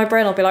 my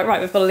brain will be like, right,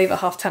 we've got to leave at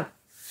 10:30.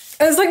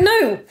 And it's like,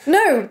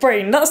 no,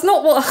 brain, that's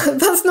not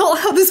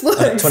how this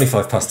works. At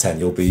 10:25,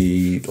 you'll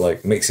be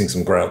like mixing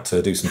some grout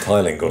to do some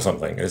tiling or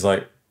something. It's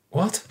like,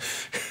 what?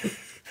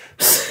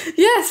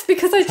 Yes,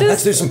 because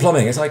let's do some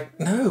plumbing. It's like,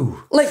 no.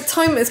 Like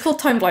time, it's called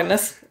time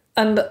blindness,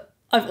 and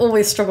I've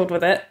always struggled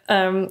with it.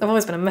 I've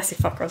always been a messy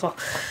fucker as well.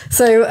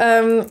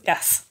 So,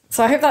 yes.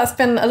 So I hope that's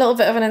been a little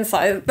bit of an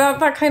insight.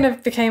 That kind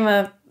of became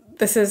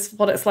this is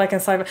what it's like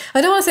inside.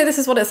 I don't want to say this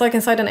is what it's like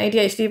inside an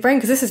ADHD brain,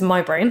 because this is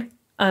my brain,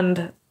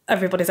 and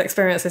everybody's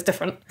experience is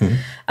different.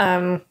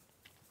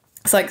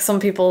 It's like some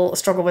people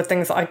struggle with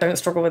things that I don't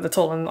struggle with at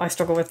all, and I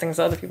struggle with things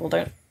that other people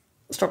don't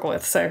struggle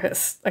with. So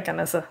it's, again,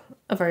 there's a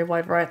very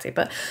wide variety.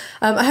 But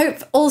I hope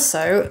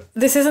also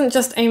this isn't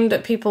just aimed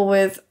at people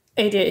with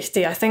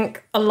ADHD. I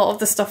think a lot of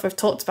the stuff we've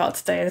talked about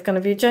today is going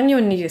to be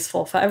genuinely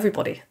useful for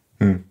everybody.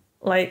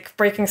 Like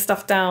breaking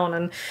stuff down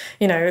and,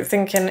 you know,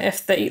 thinking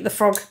if the eat the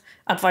frog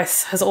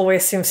advice has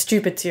always seemed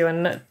stupid to you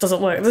and it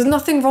doesn't work. There's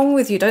nothing wrong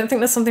with you. Don't think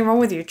there's something wrong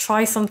with you.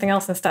 Try something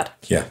else instead.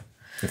 Yeah.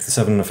 If the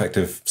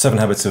 7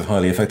 habits of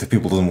highly effective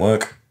people doesn't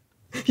work.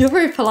 You're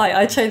very polite.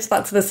 I changed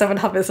that to the 7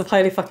 habits of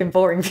highly fucking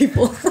boring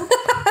people.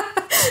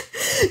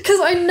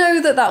 Because I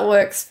know that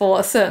works for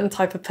a certain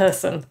type of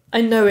person.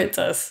 I know it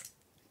does.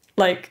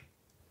 Like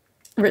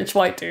rich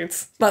white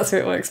dudes. That's who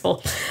it works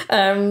for.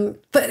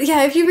 But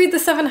yeah, if you read the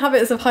 7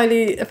 habits of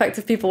highly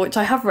effective people, which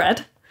I have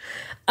read,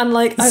 and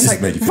like, I was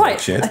like, made you feel right, like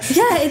shit.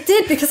 Yeah, it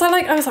did, because I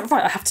was like,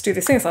 right, I have to do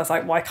these things. I was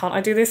like, why can't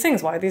I do these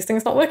things? Why are these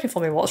things not working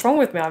for me? What's wrong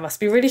with me? I must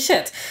be really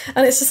shit.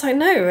 And it's just like,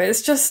 no,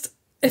 it's just,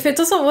 if it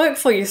doesn't work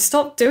for you,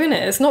 stop doing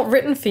it. It's not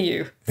written for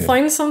you. Yeah.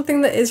 Find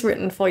something that is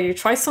written for you.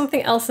 Try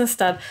something else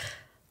instead.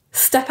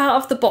 Step out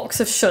of the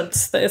box of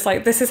shoulds that is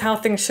like, this is how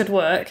things should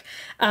work.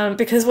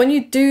 Because when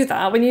you do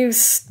that, when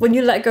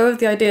you let go of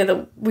the idea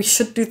that we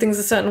should do things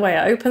a certain way,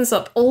 it opens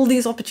up all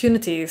these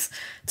opportunities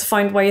to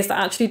find ways that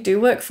actually do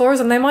work for us.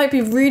 And they might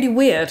be really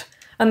weird,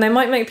 and they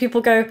might make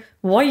people go,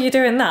 why are you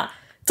doing that?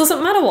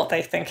 Doesn't matter what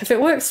they think. If it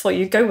works for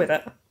you, go with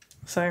it.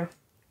 So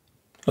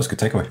that's a good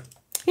takeaway.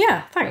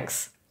 Yeah,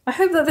 thanks. I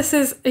hope that this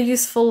is a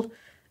useful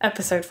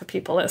episode for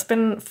people. It's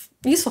been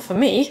useful for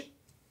me.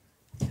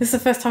 This is the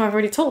first time I've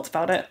really talked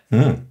about it.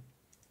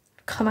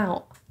 Come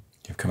out.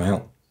 You've come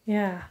out.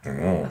 Yeah.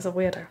 As a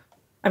weirdo.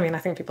 I mean, I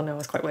think people know I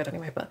was quite weird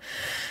anyway, but...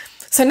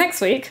 So next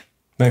week...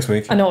 I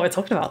know what we're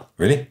talking about.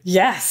 Really?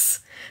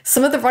 Yes.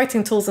 Some of the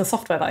writing tools and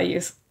software that I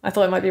use. I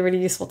thought it might be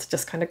really useful to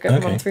just kind of go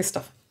run through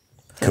stuff.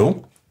 So,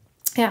 cool.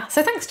 Yeah.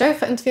 So thanks, Joe,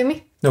 for interviewing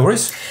me. No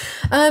worries.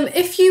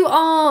 If you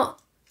are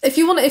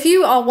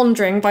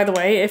wondering, by the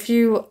way, if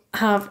you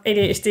have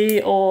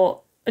ADHD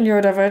or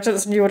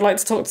neurodivergence and you would like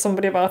to talk to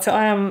somebody about it,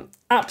 I am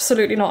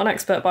absolutely not an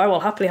expert, but I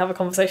will happily have a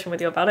conversation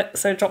with you about it.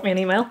 So drop me an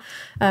email,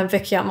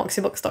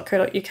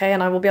 vicky@moxiebooks.co.uk,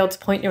 and I will be able to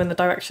point you in the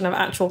direction of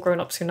actual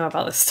grown-ups who know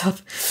about this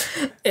stuff.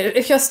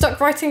 If you're stuck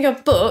writing your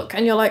book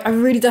and you're like, I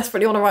really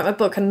desperately want to write my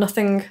book and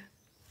nothing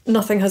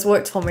has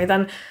worked for me,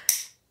 then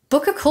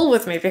book a call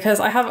with me,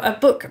 because I have a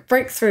book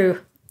breakthrough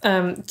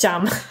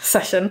jam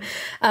session,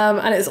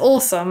 and it's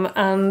awesome,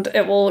 and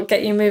it will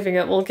get you moving.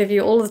 It will give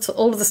you all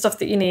of the stuff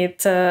that you need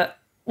to.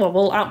 Well,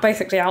 we'll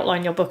basically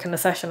outline your book in the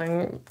session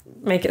and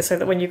make it so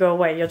that when you go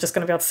away, you're just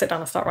going to be able to sit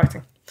down and start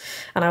writing.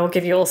 And I will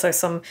give you also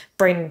some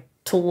brain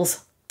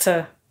tools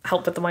to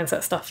help with the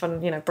mindset stuff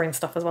and, brain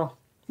stuff as well.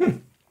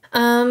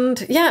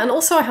 And yeah, and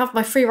also I have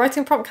my free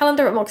writing prompt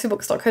calendar at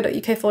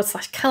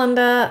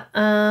moxiebooks.co.uk/calendar.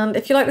 And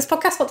if you like this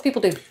podcast, what do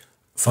people do?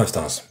 5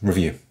 stars,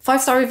 review.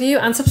 5-star review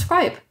and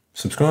subscribe.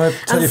 Subscribe,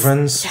 tell your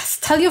friends. Yes,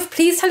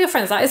 please tell your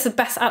friends. That is the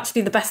best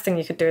thing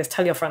you could do is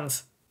tell your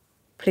friends.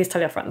 Please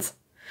tell your friends.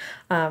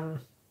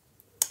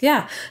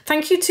 Yeah,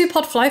 thank you to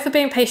Podfly for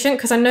being patient,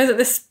 because I know that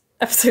this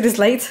episode is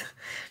late.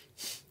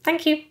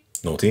 Thank you.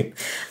 Naughty.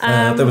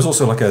 There was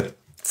also like a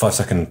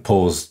 5-second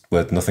pause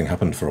where nothing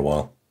happened for a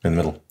while in the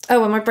middle.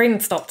 Oh, when my brain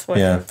stopped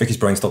working. Yeah, Vicky's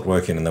brain stopped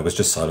working and there was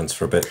just silence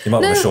for a bit. You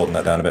might want to shorten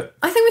that down a bit.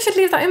 I think we should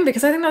leave that in,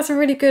 because I think that's a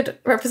really good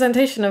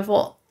representation of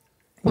what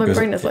my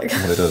brain is like.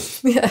 What it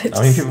does. Yeah.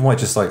 I mean, people might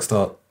just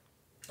start,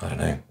 I don't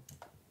know.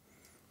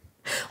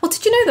 Well,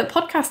 did you know that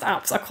podcast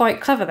apps are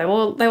quite clever? They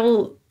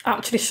will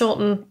actually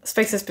shorten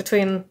spaces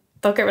between.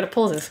 They'll get rid of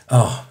pauses.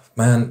 Oh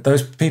man,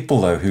 those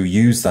people though who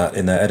use that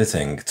in their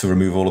editing to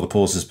remove all of the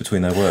pauses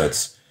between their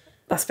words.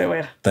 That's a bit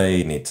weird.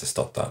 They need to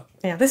stop that.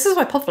 Yeah, this is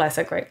why Podfly is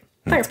so great.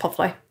 Thanks,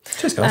 Podfly.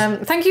 Cheers,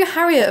 guys. Thank you,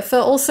 Harriet, for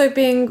also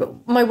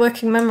being my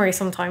working memory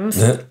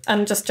sometimes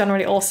and just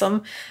generally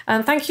awesome.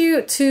 And thank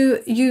you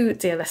to you,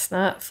 dear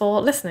listener, for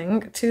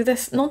listening to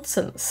this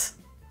nonsense.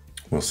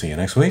 We'll see you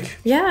next week.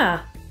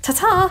 Yeah.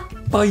 Ta-ta.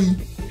 Bye.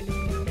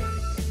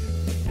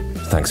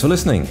 Thanks for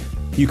listening.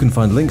 You can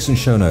find links and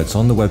show notes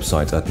on the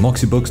website at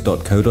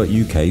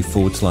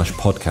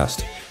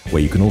moxiebooks.co.uk/podcast,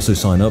 where you can also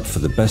sign up for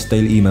the best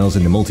daily emails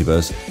in the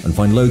multiverse and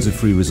find loads of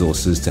free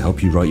resources to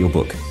help you write your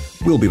book.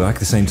 We'll be back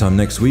the same time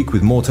next week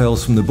with more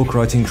tales from the book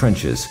writing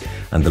trenches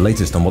and the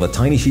latest on what the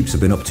tiny sheeps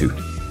have been up to.